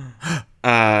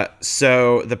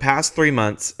 So the past 3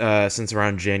 months, since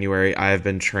around January, I have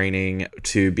been training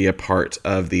to be a part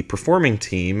of the performing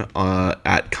team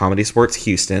at Comedy Sports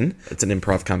Houston. It's an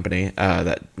improv company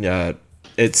that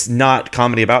it's not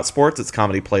comedy about sports. It's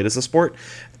comedy played as a sport.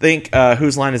 Think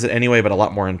Whose Line Is It Anyway, but a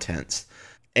lot more intense.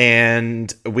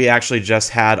 And we actually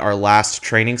just had our last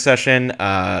training session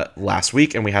last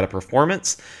week, and we had a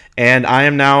performance. And I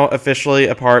am now officially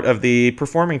a part of the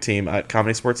performing team at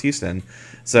Comedy Sports Houston.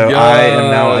 So yes. I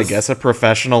am now, I guess, a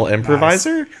professional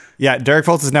improviser. Nice. Yeah, Derek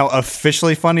Foltz is now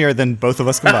officially funnier than both of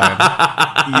us combined.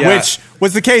 Yeah. Which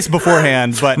was the case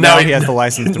beforehand, but now he has the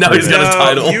license to now he's got a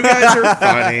title. You guys are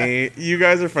funny. You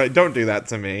guys are funny. Don't do that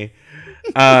to me.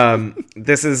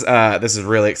 This is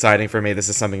really exciting for me. This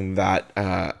is something that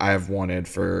I have wanted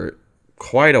for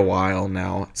quite a while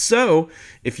now. So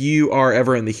if you are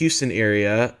ever in the Houston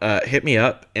area, hit me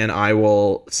up and I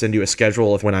will send you a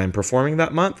schedule of when I'm performing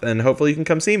that month, and hopefully you can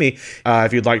come see me.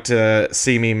 If you'd like to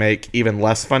see me make even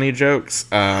less funny jokes,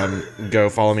 go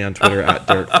follow me on Twitter at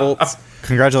Derek Foltz.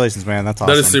 Congratulations, man. That's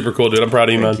awesome. That is super cool, dude. I'm proud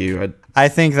of you, man. Thank you. I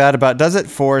think that about does it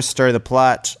for Stir the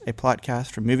Plot, a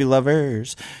plotcast for movie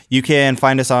lovers. You can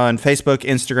find us on Facebook,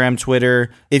 Instagram, Twitter.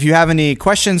 If you have any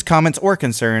questions, comments, or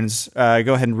concerns,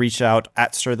 go ahead and reach out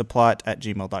at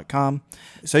stirtheplot@gmail.com.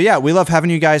 So yeah, we love having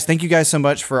you guys. Thank you guys so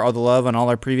much for all the love on all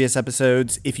our previous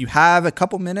episodes. If you have a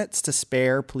couple minutes to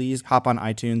spare, please hop on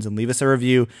iTunes and leave us a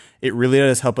review. It really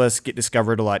does help us get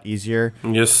discovered a lot easier.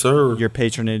 Yes, sir. Your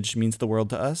patronage means the world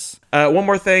to us. One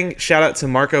more thing. Shout out to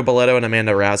Marco Boletto and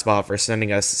Amanda Rasbaugh for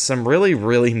sending us some really,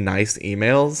 really nice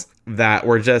emails that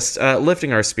were just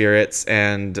lifting our spirits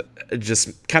and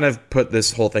just kind of put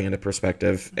this whole thing into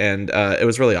perspective. And it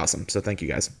was really awesome. So thank you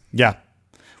guys. Yeah.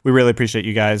 We really appreciate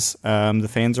you guys. The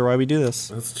fans are why we do this.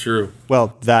 That's true.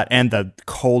 Well, that and the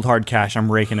cold hard cash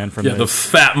I'm raking in from this. The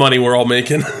fat money we're all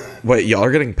making. Wait, y'all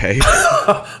are getting paid?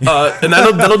 And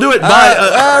that'll do it. Bye.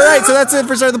 All right, so that's it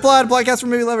for Start the Plot, podcast for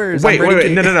movie lovers. Wait.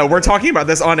 No. We're talking about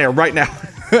this on air right now.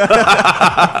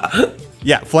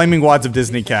 Yeah, flaming wads of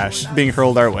Disney cash being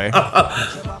hurled our way.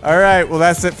 All right, well,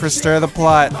 that's it for Stir the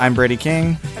Plot. I'm Brady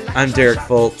King. I'm Derek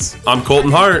Foltz. I'm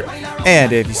Colton Hart.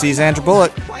 And if you see Sandra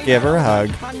Bullock, give her a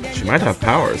hug. She might have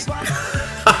powers.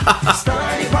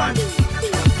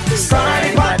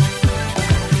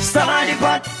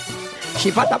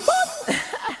 She put the